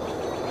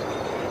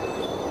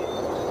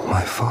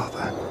 My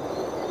Father,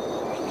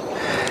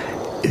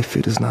 if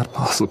it is not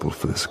possible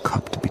for this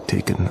cup to be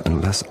taken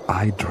unless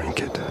I drink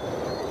it,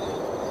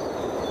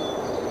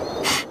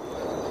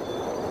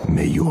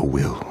 may your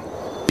will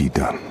be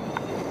done.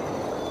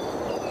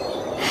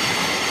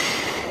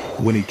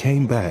 When he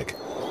came back,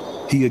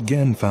 he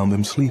again found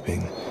them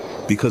sleeping,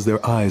 because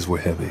their eyes were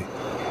heavy.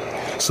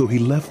 So he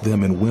left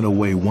them and went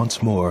away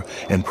once more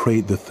and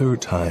prayed the third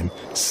time,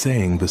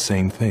 saying the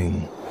same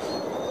thing.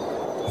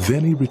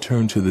 Then he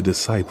returned to the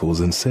disciples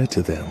and said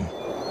to them,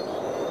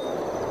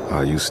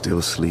 Are you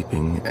still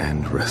sleeping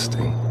and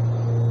resting?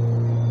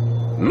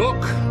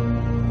 Look!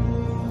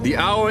 The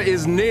hour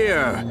is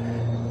near,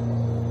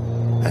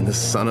 and the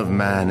Son of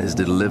Man is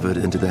delivered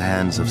into the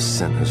hands of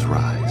sinners.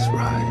 Rise,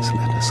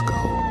 let us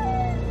go.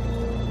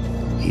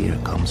 Here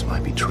comes my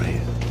betrayer.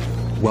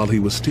 While he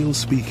was still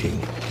speaking,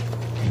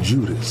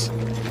 Judas,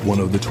 one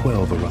of the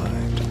 12,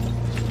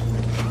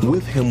 arrived.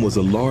 With him was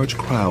a large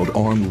crowd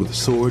armed with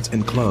swords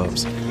and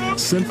clubs,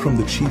 sent from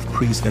the chief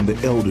priests and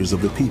the elders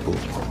of the people.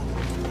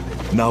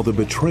 Now the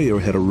betrayer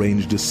had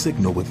arranged a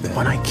signal with them.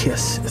 When I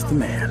kiss is the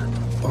man,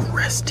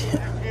 arrest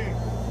him.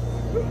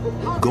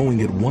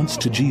 Going at once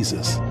to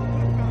Jesus,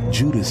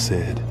 Judas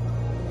said,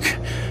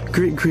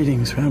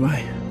 Greetings, Rabbi.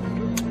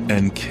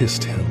 And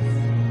kissed him.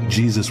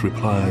 Jesus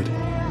replied,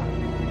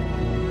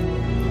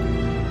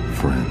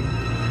 Friend,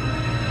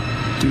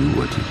 do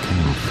what you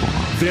came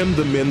for. Then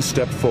the men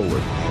stepped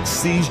forward,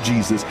 seized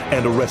Jesus,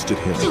 and arrested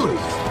him.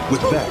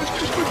 With that,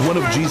 one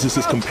of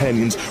Jesus'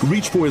 companions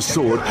reached for his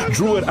sword,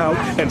 drew it out,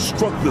 and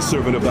struck the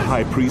servant of the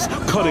high priest,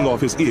 cutting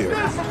off his ear.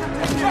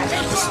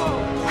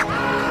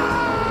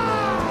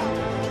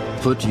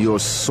 Put your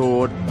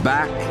sword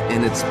back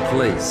in its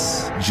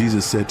place,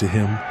 Jesus said to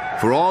him,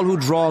 for all who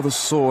draw the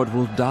sword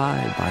will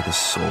die by the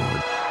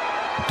sword.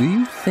 Do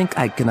you think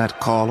I cannot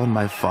call on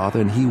my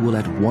Father, and he will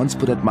at once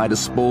put at my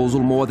disposal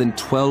more than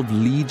 12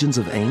 legions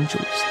of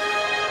angels?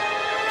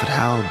 But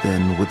how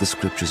then would the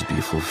scriptures be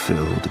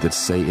fulfilled that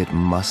say it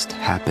must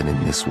happen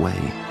in this way?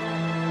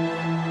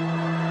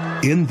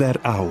 In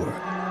that hour,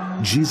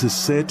 Jesus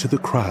said to the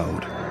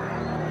crowd,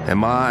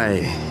 Am I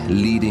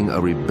leading a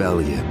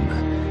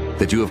rebellion,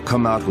 that you have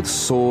come out with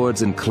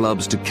swords and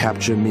clubs to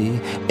capture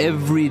me?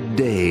 Every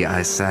day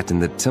I sat in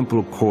the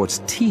temple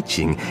courts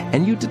teaching,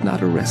 and you did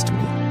not arrest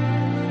me.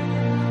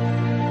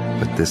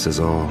 But this has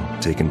all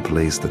taken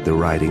place that the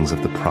writings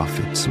of the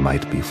prophets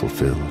might be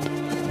fulfilled.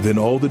 Then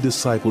all the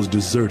disciples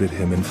deserted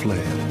him and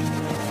fled.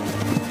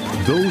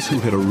 Those who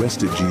had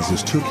arrested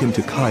Jesus took him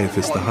to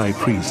Caiaphas the high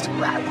priest,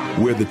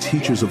 where the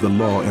teachers of the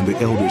law and the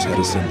elders had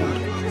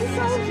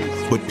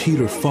assembled. But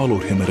Peter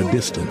followed him at a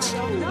distance,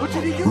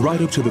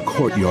 right up to the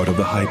courtyard of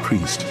the high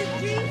priest.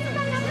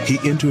 He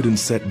entered and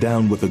sat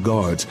down with the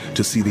guards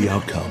to see the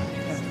outcome.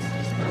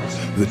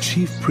 The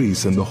chief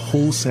priests and the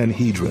whole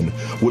Sanhedrin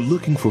were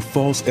looking for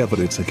false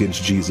evidence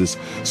against Jesus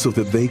so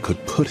that they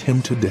could put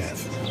him to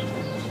death.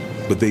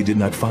 But they did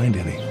not find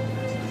any,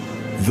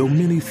 though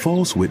many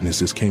false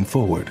witnesses came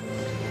forward.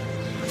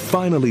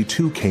 Finally,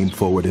 2 came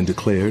forward and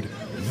declared,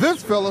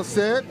 This fellow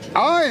said,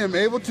 I am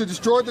able to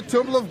destroy the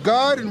temple of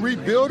God and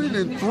rebuild it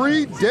in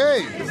 3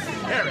 days.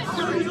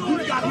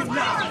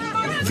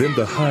 Then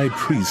the high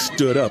priest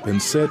stood up and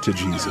said to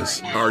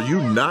Jesus, Are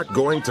you not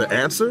going to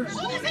answer?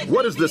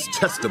 What is this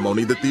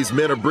testimony that these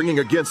men are bringing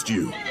against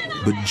you?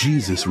 But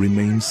Jesus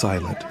remained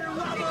silent.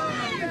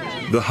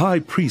 The high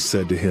priest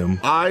said to him,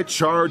 I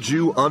charge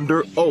you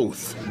under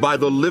oath by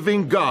the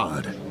living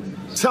God.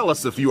 Tell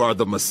us if you are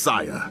the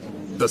Messiah,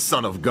 the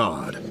Son of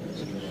God.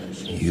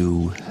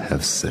 You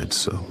have said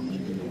so.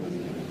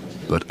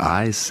 But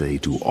I say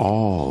to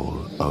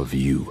all of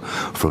you,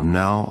 from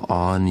now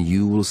on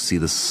you will see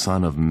the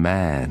Son of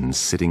Man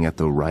sitting at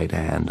the right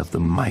hand of the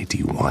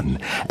Mighty One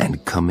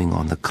and coming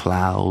on the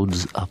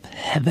clouds of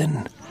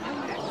heaven.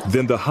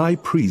 Then the high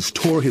priest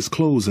tore his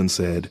clothes and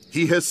said,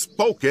 He has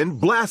spoken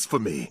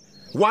blasphemy.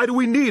 Why do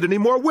we need any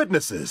more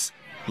witnesses?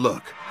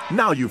 Look,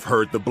 now you've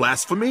heard the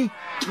blasphemy.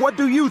 What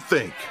do you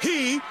think?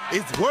 He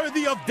is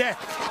worthy of death.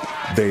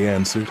 They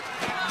answered.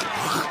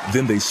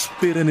 Then they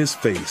spit in his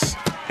face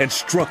and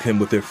struck him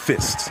with their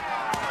fists.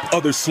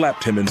 Others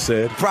slapped him and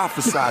said,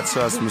 Prophesy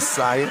to us,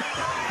 Messiah.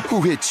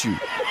 Who hit you?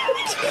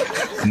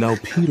 Now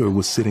Peter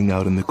was sitting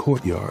out in the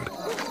courtyard,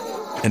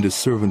 and a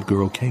servant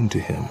girl came to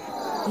him.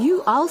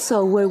 You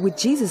also were with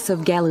Jesus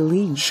of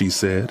Galilee, she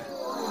said.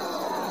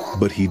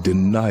 But he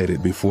denied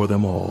it before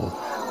them all.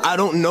 I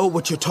don't know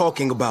what you're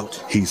talking about,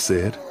 he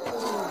said.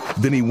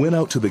 Then he went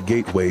out to the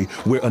gateway,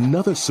 where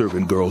another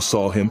servant girl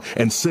saw him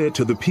and said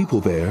to the people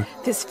there,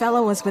 "This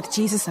fellow was with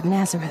Jesus of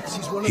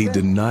Nazareth." He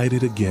denied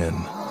it again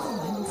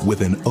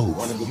with an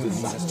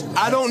oath.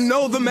 "I don't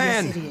know the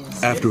man."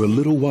 After a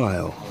little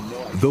while,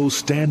 those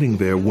standing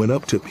there went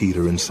up to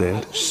Peter and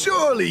said,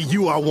 "Surely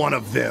you are one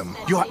of them.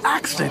 Your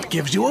accent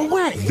gives you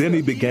away." Then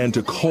he began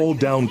to call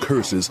down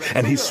curses,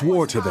 and he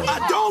swore to them.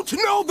 "I don't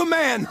know the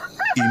man."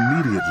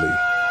 Immediately,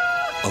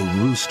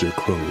 a rooster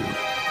crowed.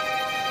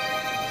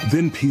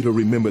 Then Peter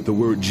remembered the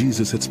word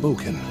Jesus had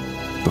spoken.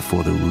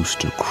 Before the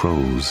rooster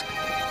crows,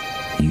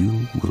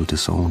 you will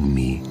disown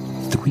me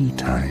 3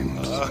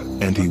 times.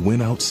 And he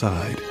went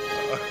outside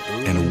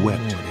and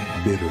wept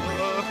bitterly.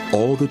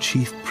 All the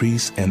chief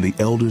priests and the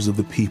elders of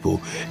the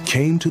people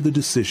came to the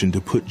decision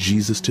to put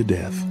Jesus to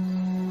death.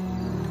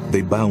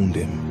 They bound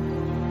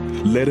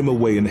him, led him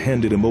away, and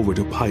handed him over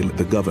to Pilate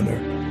the governor.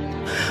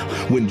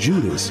 When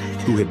Judas,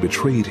 who had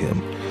betrayed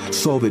him,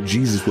 saw that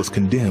Jesus was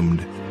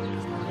condemned,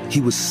 he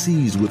was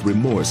seized with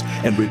remorse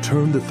and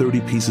returned the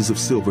 30 pieces of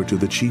silver to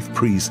the chief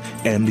priests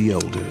and the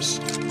elders.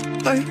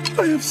 I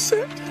have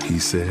sinned, he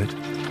said.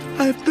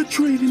 I have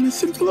betrayed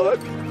innocent blood.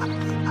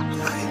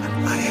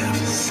 I have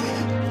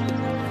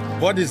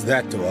sinned. What is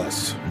that to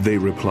us? They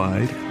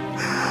replied.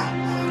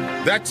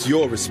 That's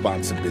your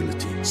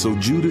responsibility. So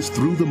Judas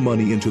threw the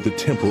money into the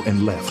temple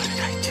and left.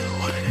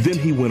 Then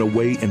he went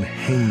away and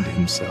hanged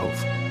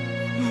himself.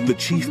 The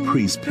chief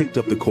priest picked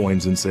up the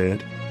coins and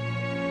said,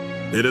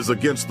 "It is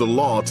against the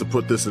law to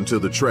put this into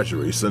the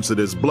treasury, since it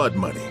is blood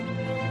money."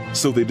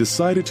 So they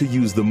decided to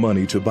use the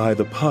money to buy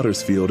the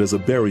potter's field as a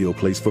burial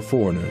place for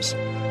foreigners.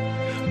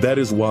 That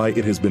is why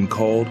it has been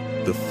called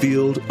the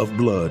Field of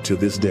Blood to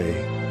this day.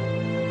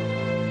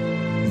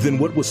 Then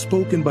what was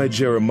spoken by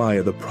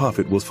Jeremiah the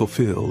prophet was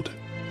fulfilled.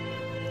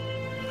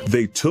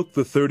 They took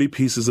the 30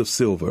 pieces of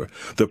silver,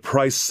 the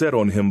price set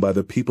on him by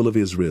the people of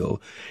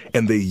Israel,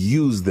 and they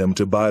used them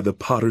to buy the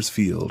potter's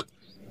field,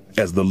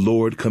 as the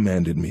Lord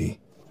commanded me.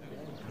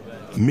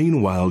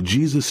 Meanwhile,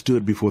 Jesus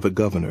stood before the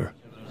governor,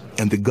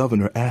 and the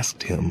governor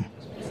asked him,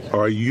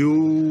 "Are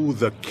you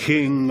the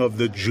King of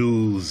the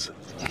Jews?"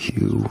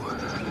 "You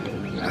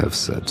have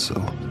said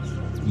so,"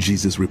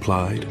 Jesus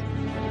replied.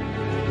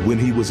 When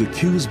he was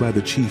accused by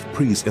the chief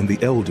priests and the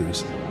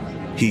elders,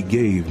 he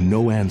gave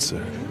no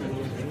answer.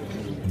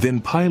 Then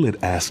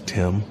Pilate asked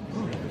him,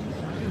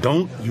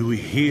 "Don't you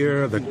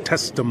hear the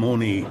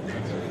testimony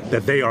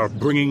that they are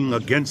bringing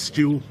against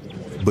you?"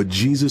 But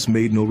Jesus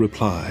made no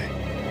reply,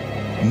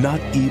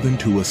 not even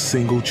to a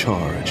single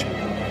charge,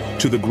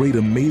 to the great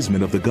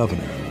amazement of the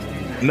governor.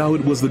 Now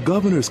it was the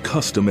governor's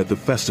custom at the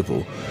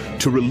festival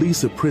to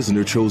release a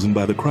prisoner chosen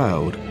by the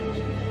crowd.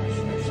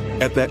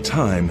 At that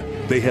time,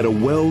 they had a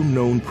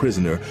well-known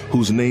prisoner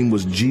whose name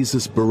was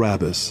Jesus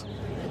Barabbas.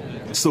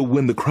 So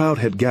when the crowd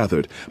had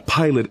gathered,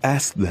 Pilate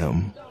asked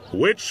them,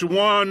 "Which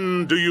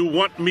one do you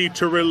want me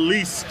to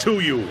release to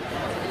you?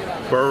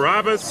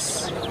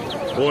 Barabbas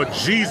or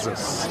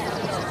Jesus,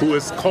 who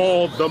is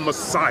called the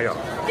Messiah?"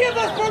 "Give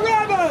us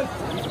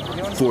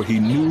Barabbas!" For he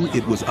knew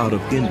it was out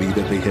of envy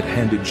that they had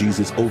handed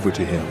Jesus over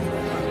to him.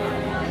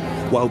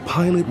 While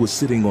Pilate was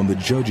sitting on the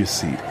judge's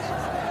seat,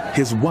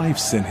 his wife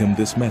sent him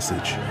this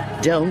message.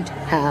 "Don't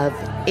have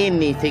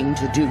anything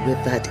to do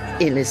with that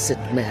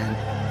innocent man,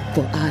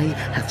 for I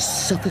have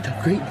suffered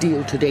a great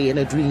deal today in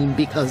a dream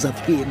because of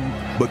him."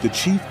 But the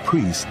chief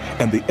priests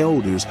and the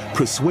elders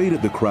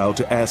persuaded the crowd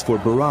to ask for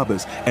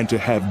Barabbas and to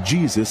have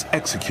Jesus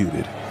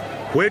executed.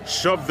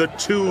 "Which of the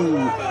two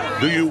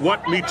do you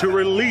want me to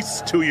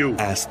release to you?"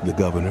 asked the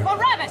governor.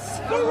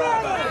 "Barabbas!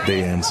 Barabbas!"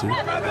 They answered.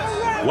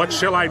 "What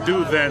shall I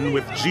do then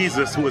with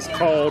Jesus, who is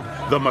called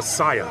the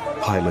Messiah?"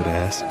 Pilate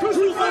asked.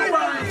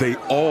 They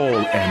all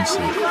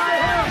answered.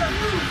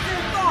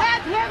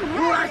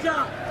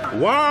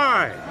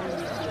 "Why?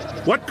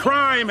 What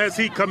crime has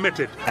he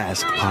committed?"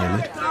 asked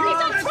Pilate.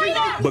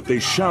 But they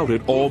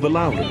shouted all the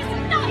louder.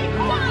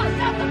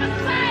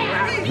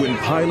 When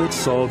Pilate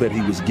saw that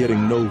he was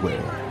getting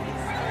nowhere,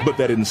 but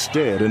that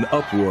instead an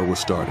uproar was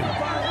starting,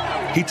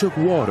 he took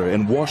water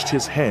and washed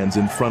his hands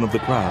in front of the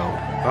crowd.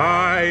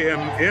 "I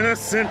am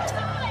innocent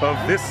of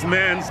this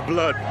man's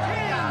blood,"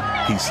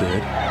 he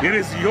said. "It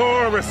is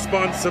your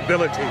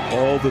responsibility."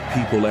 All the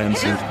people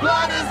answered. "His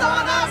blood is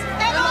on us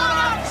and on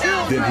our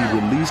children." Then he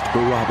released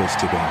Barabbas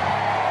to them,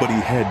 but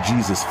he had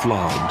Jesus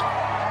flogged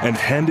and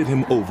handed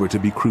him over to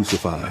be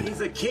crucified.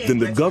 Then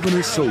the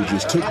governor's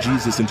soldiers took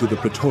Jesus into the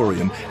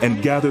praetorium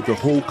and gathered the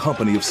whole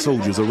company of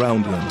soldiers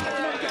around him.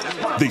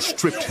 They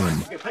stripped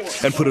him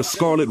and put a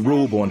scarlet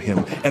robe on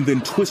him and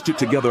then twisted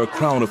together a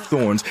crown of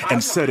thorns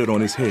and set it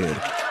on his head.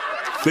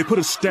 They put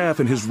a staff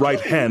in his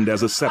right hand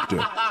as a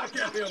scepter.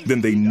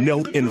 Then they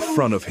knelt in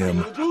front of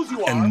him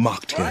and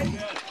mocked him.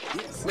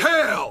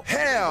 "Hail!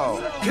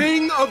 Hail!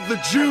 King of the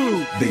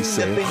Jews!" they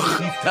said.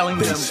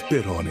 They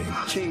spit on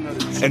him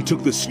and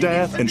took the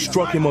staff and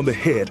struck him on the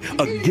head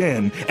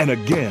again and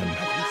again.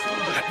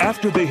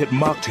 After they had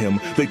mocked him,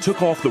 they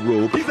took off the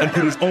robe and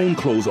put his own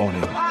clothes on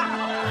him.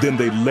 Then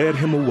they led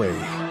him away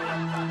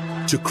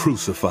to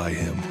crucify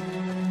him.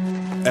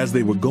 As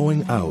they were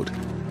going out,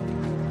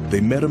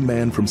 they met a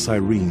man from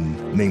Cyrene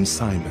named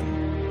Simon,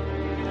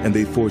 and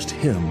they forced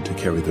him to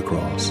carry the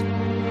cross.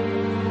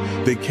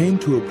 They came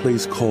to a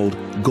place called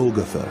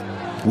Golgotha,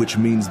 which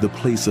means the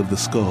place of the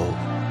skull.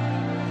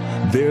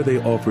 There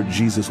they offered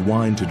Jesus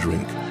wine to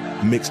drink,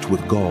 mixed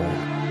with gall.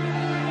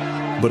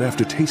 But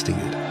after tasting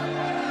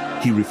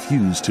it, he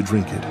refused to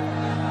drink it.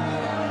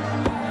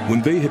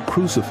 When they had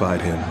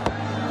crucified him,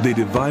 they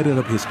divided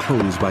up his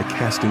clothes by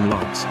casting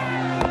lots,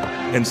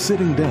 and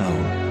sitting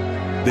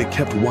down, they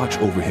kept watch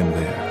over him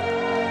there.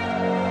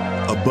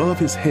 Above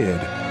his head,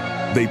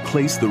 they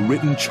placed the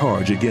written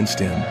charge against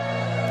him.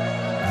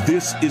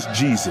 "This is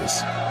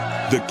Jesus,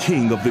 the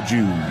King of the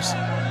Jews."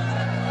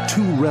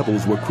 2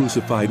 rebels were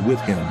crucified with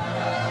him,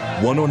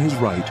 one on his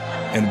right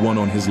and one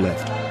on his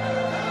left.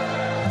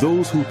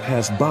 Those who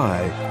passed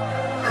by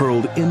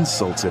hurled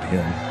insults at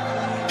him,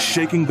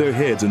 shaking their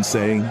heads and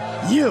saying,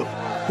 "You,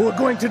 who are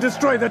going to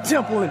destroy the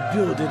temple and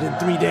build it in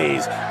 3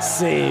 days,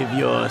 save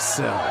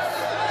yourself.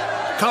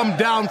 Come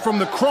down from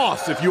the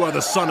cross if you are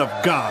the Son of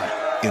God."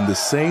 In the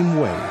same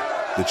way,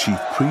 the chief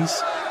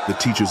priests, the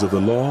teachers of the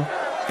law,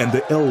 and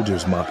the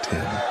elders mocked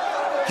him.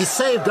 He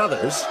saved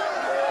others,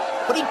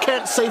 but he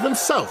can't save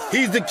himself.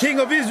 He's the King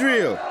of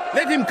Israel.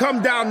 Let him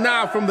come down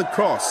now from the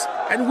cross,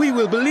 and we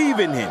will believe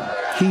in him.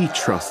 He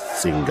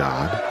trusts in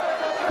God.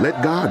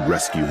 Let God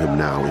rescue him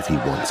now if he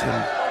wants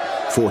him.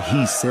 For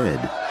he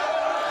said,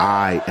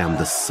 "I am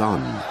the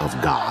Son of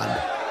God."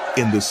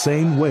 In the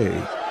same way,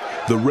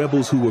 the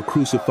rebels who were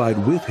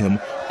crucified with him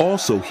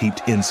also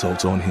heaped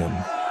insults on him.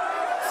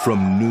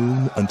 From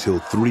noon until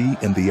 3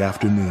 in the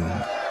afternoon,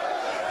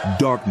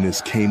 darkness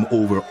came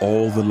over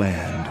all the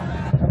land.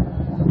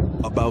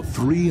 About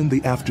 3 in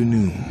the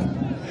afternoon,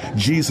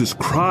 Jesus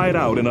cried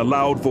out in a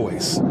loud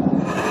voice,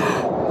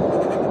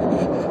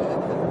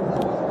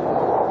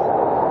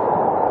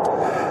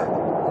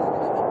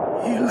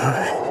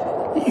 "Eli,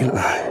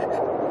 Eli,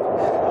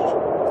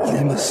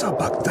 lema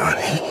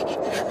sabachthani,"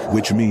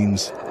 which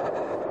means,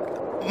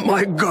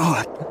 "My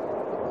God,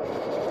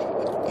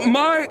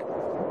 my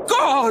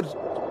God,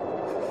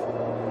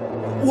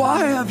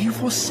 why have you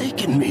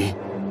forsaken me?"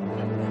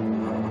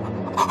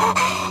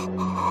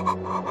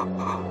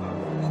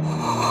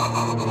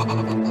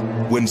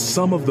 When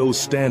some of those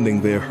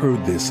standing there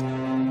heard this,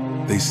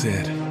 they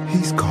said,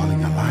 "He's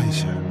calling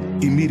Elijah."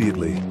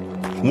 Immediately,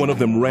 one of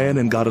them ran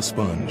and got a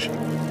sponge.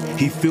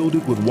 He filled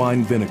it with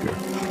wine vinegar,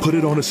 put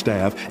it on a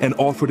staff, and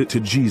offered it to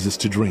Jesus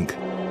to drink.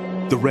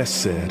 The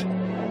rest said,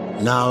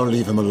 "Now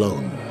leave him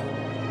alone.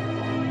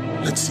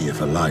 Let's see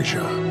if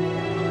Elijah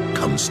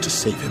comes to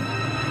save him."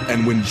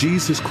 And when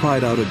Jesus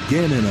cried out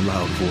again in a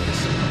loud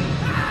voice,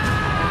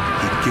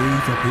 he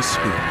gave up his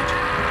spirit.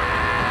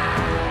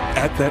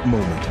 At that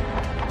moment,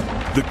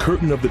 the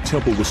curtain of the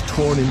temple was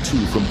torn in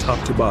 2 from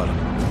top to bottom.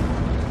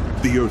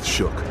 The earth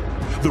shook,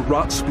 the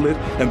rock split,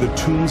 and the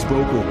tombs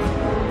broke open.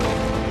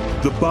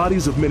 The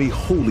bodies of many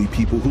holy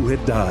people who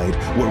had died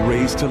were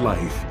raised to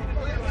life.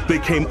 They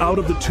came out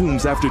of the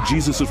tombs after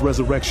Jesus'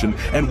 resurrection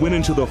and went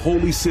into the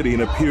holy city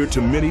and appeared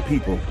to many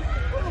people.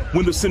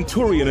 When the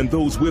centurion and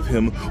those with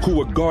him who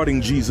were guarding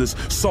Jesus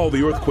saw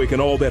the earthquake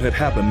and all that had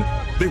happened,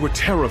 they were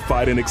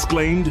terrified and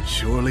exclaimed,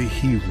 "Surely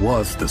he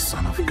was the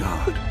Son of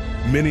God."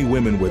 Many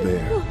women were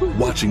there,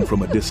 watching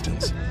from a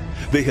distance.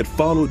 They had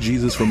followed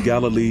Jesus from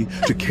Galilee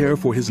to care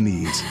for his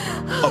needs.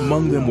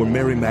 Among them were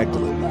Mary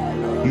Magdalene,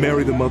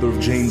 Mary the mother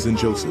of James and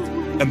Joseph,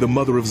 and the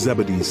mother of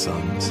Zebedee's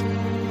sons.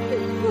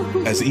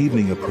 As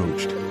evening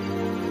approached,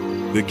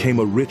 there came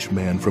a rich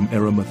man from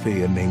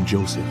Arimathea named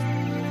Joseph,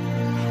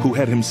 who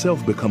had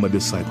himself become a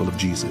disciple of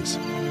Jesus.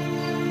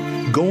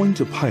 Going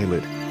to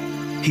Pilate,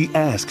 he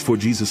asked for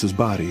Jesus'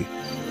 body,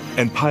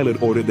 and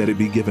Pilate ordered that it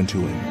be given to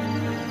him.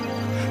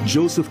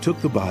 Joseph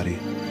took the body,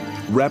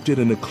 wrapped it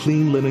in a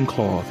clean linen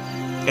cloth,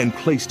 and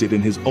placed it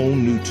in his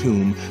own new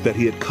tomb that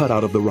he had cut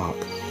out of the rock.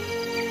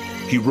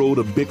 He rolled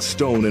a big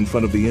stone in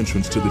front of the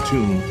entrance to the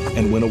tomb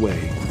and went away.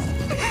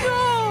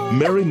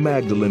 Mary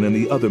Magdalene and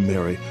the other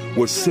Mary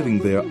were sitting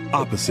there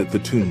opposite the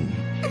tomb.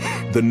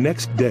 The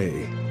next day,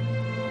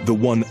 the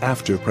one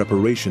after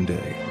Preparation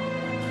Day,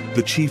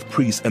 the chief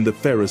priests and the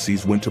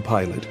Pharisees went to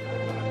Pilate.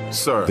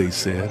 "Sir," they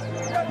said,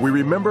 "we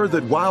remember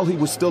that while he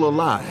was still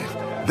alive,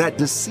 that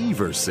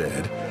deceiver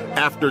said,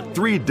 'After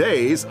 3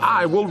 days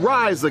I will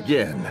rise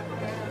again.'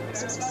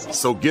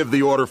 So give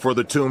the order for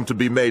the tomb to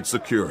be made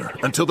secure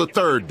until the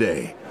 3rd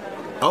day.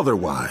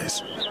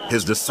 Otherwise,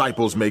 his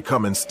disciples may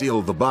come and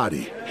steal the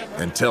body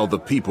and tell the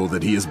people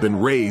that he has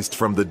been raised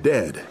from the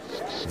dead.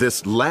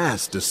 This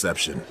last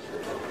deception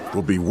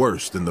will be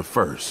worse than the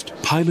first."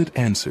 Pilate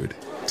answered,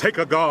 "Take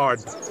a guard.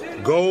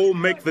 Go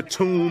make the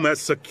tomb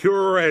as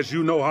secure as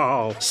you know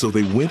how." So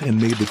they went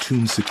and made the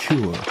tomb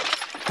secure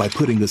by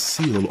putting a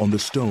seal on the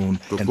stone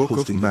and book of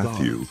posting the guard.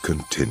 Matthew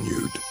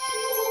continued.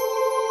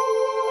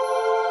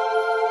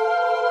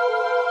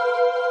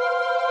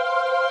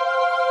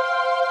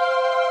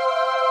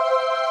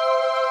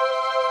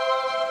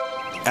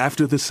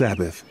 After the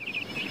Sabbath,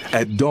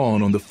 at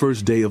dawn on the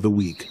 1st day of the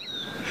week,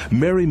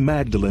 Mary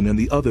Magdalene and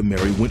the other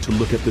Mary went to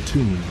look at the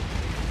tomb.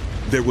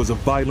 There was a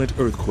violent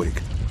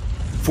earthquake.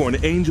 For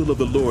an angel of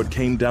the Lord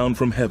came down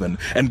from heaven,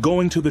 and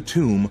going to the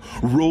tomb,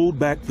 rolled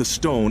back the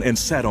stone and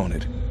sat on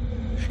it.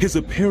 His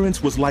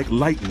appearance was like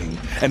lightning,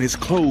 and his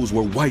clothes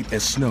were white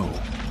as snow.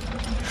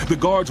 The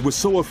guards were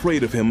so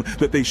afraid of him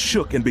that they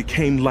shook and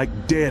became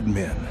like dead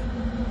men.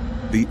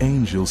 The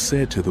angel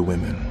said to the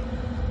women,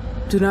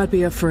 "Do not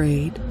be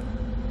afraid,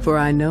 for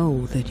I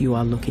know that you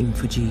are looking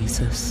for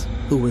Jesus,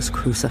 who was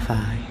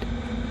crucified.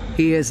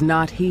 He is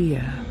not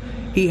here.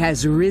 He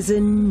has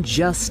risen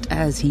just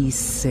as he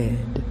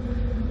said.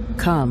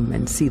 Come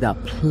and see the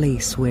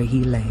place where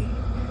he lay.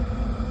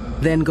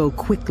 Then go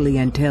quickly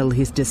and tell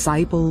his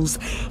disciples,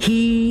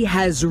 he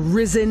has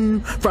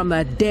risen from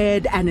the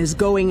dead and is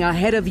going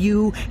ahead of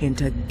you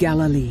into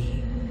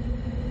Galilee.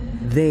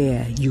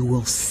 There you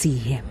will see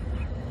him.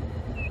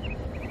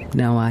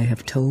 Now I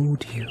have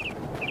told you."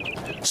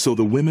 So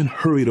the women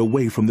hurried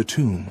away from the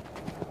tomb,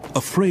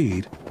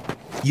 afraid,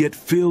 yet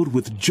filled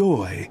with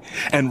joy,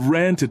 and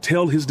ran to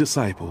tell his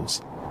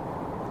disciples.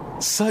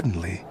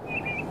 Suddenly,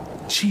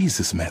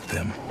 Jesus met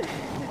them.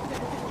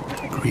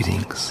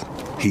 "Greetings,"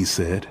 he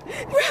said.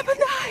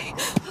 Rabboni!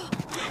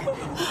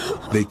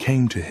 They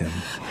came to him,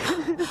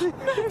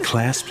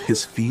 clasped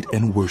his feet,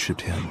 and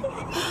worshipped him.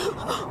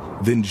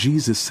 Then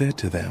Jesus said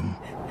to them,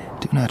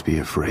 "Do not be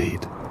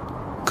afraid.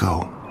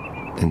 Go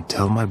and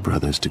tell my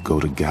brothers to go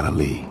to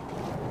Galilee.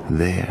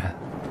 There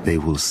they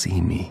will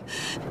see me."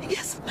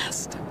 Yes,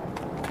 Master.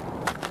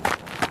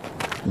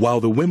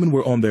 While the women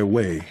were on their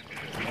way,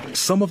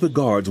 some of the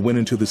guards went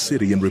into the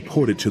city and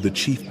reported to the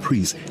chief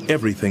priests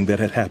everything that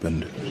had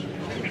happened.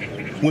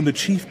 When the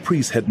chief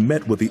priests had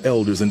met with the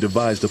elders and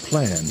devised a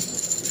plan,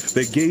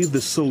 they gave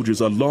the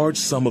soldiers a large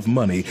sum of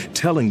money,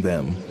 telling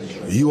them,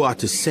 "You are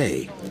to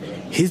say,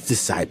 his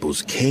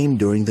disciples came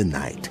during the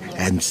night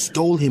and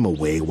stole him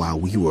away while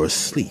we were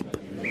asleep.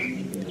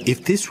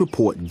 If this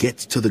report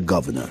gets to the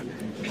governor,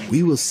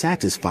 we will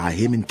satisfy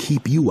him and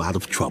keep you out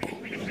of trouble."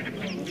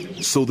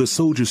 So the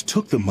soldiers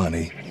took the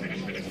money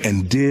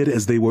and did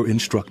as they were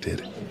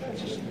instructed.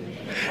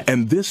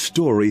 And this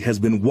story has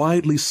been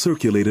widely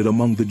circulated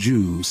among the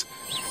Jews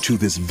to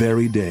this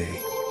very day.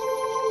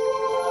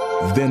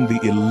 Then the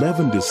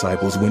 11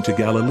 disciples went to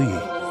Galilee,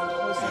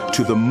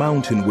 to the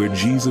mountain where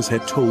Jesus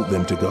had told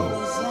them to go.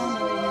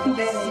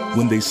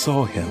 When they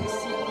saw him,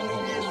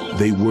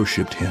 they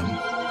worshipped him,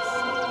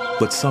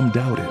 but some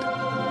doubted.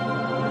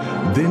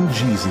 Then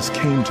Jesus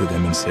came to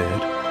them and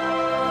said,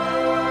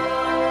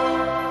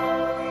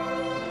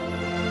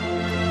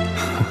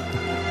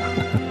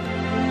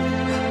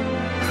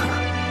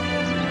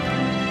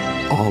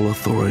 "All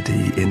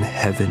authority in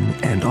heaven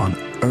and on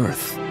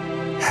earth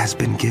has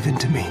been given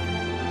to me.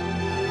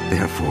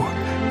 Therefore,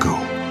 go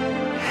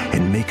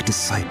and make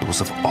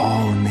disciples of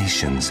all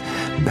nations,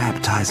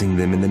 baptizing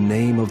them in the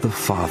name of the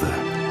Father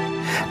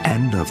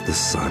and of the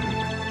Son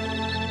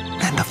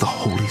and of the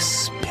Holy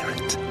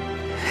Spirit,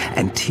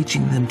 and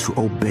teaching them to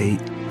obey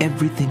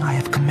everything I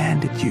have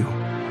commanded you.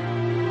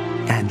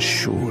 And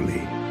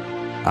surely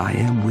I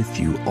am with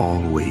you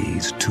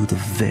always to the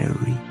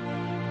very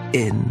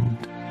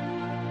end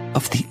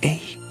of the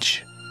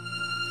age."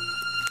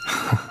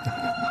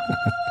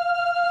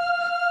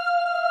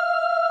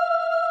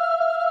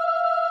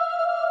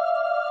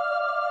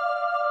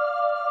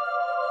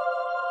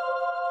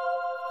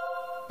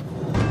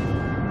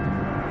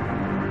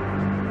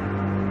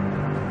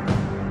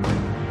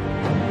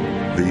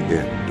 The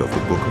end of the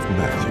book of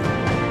Matthew.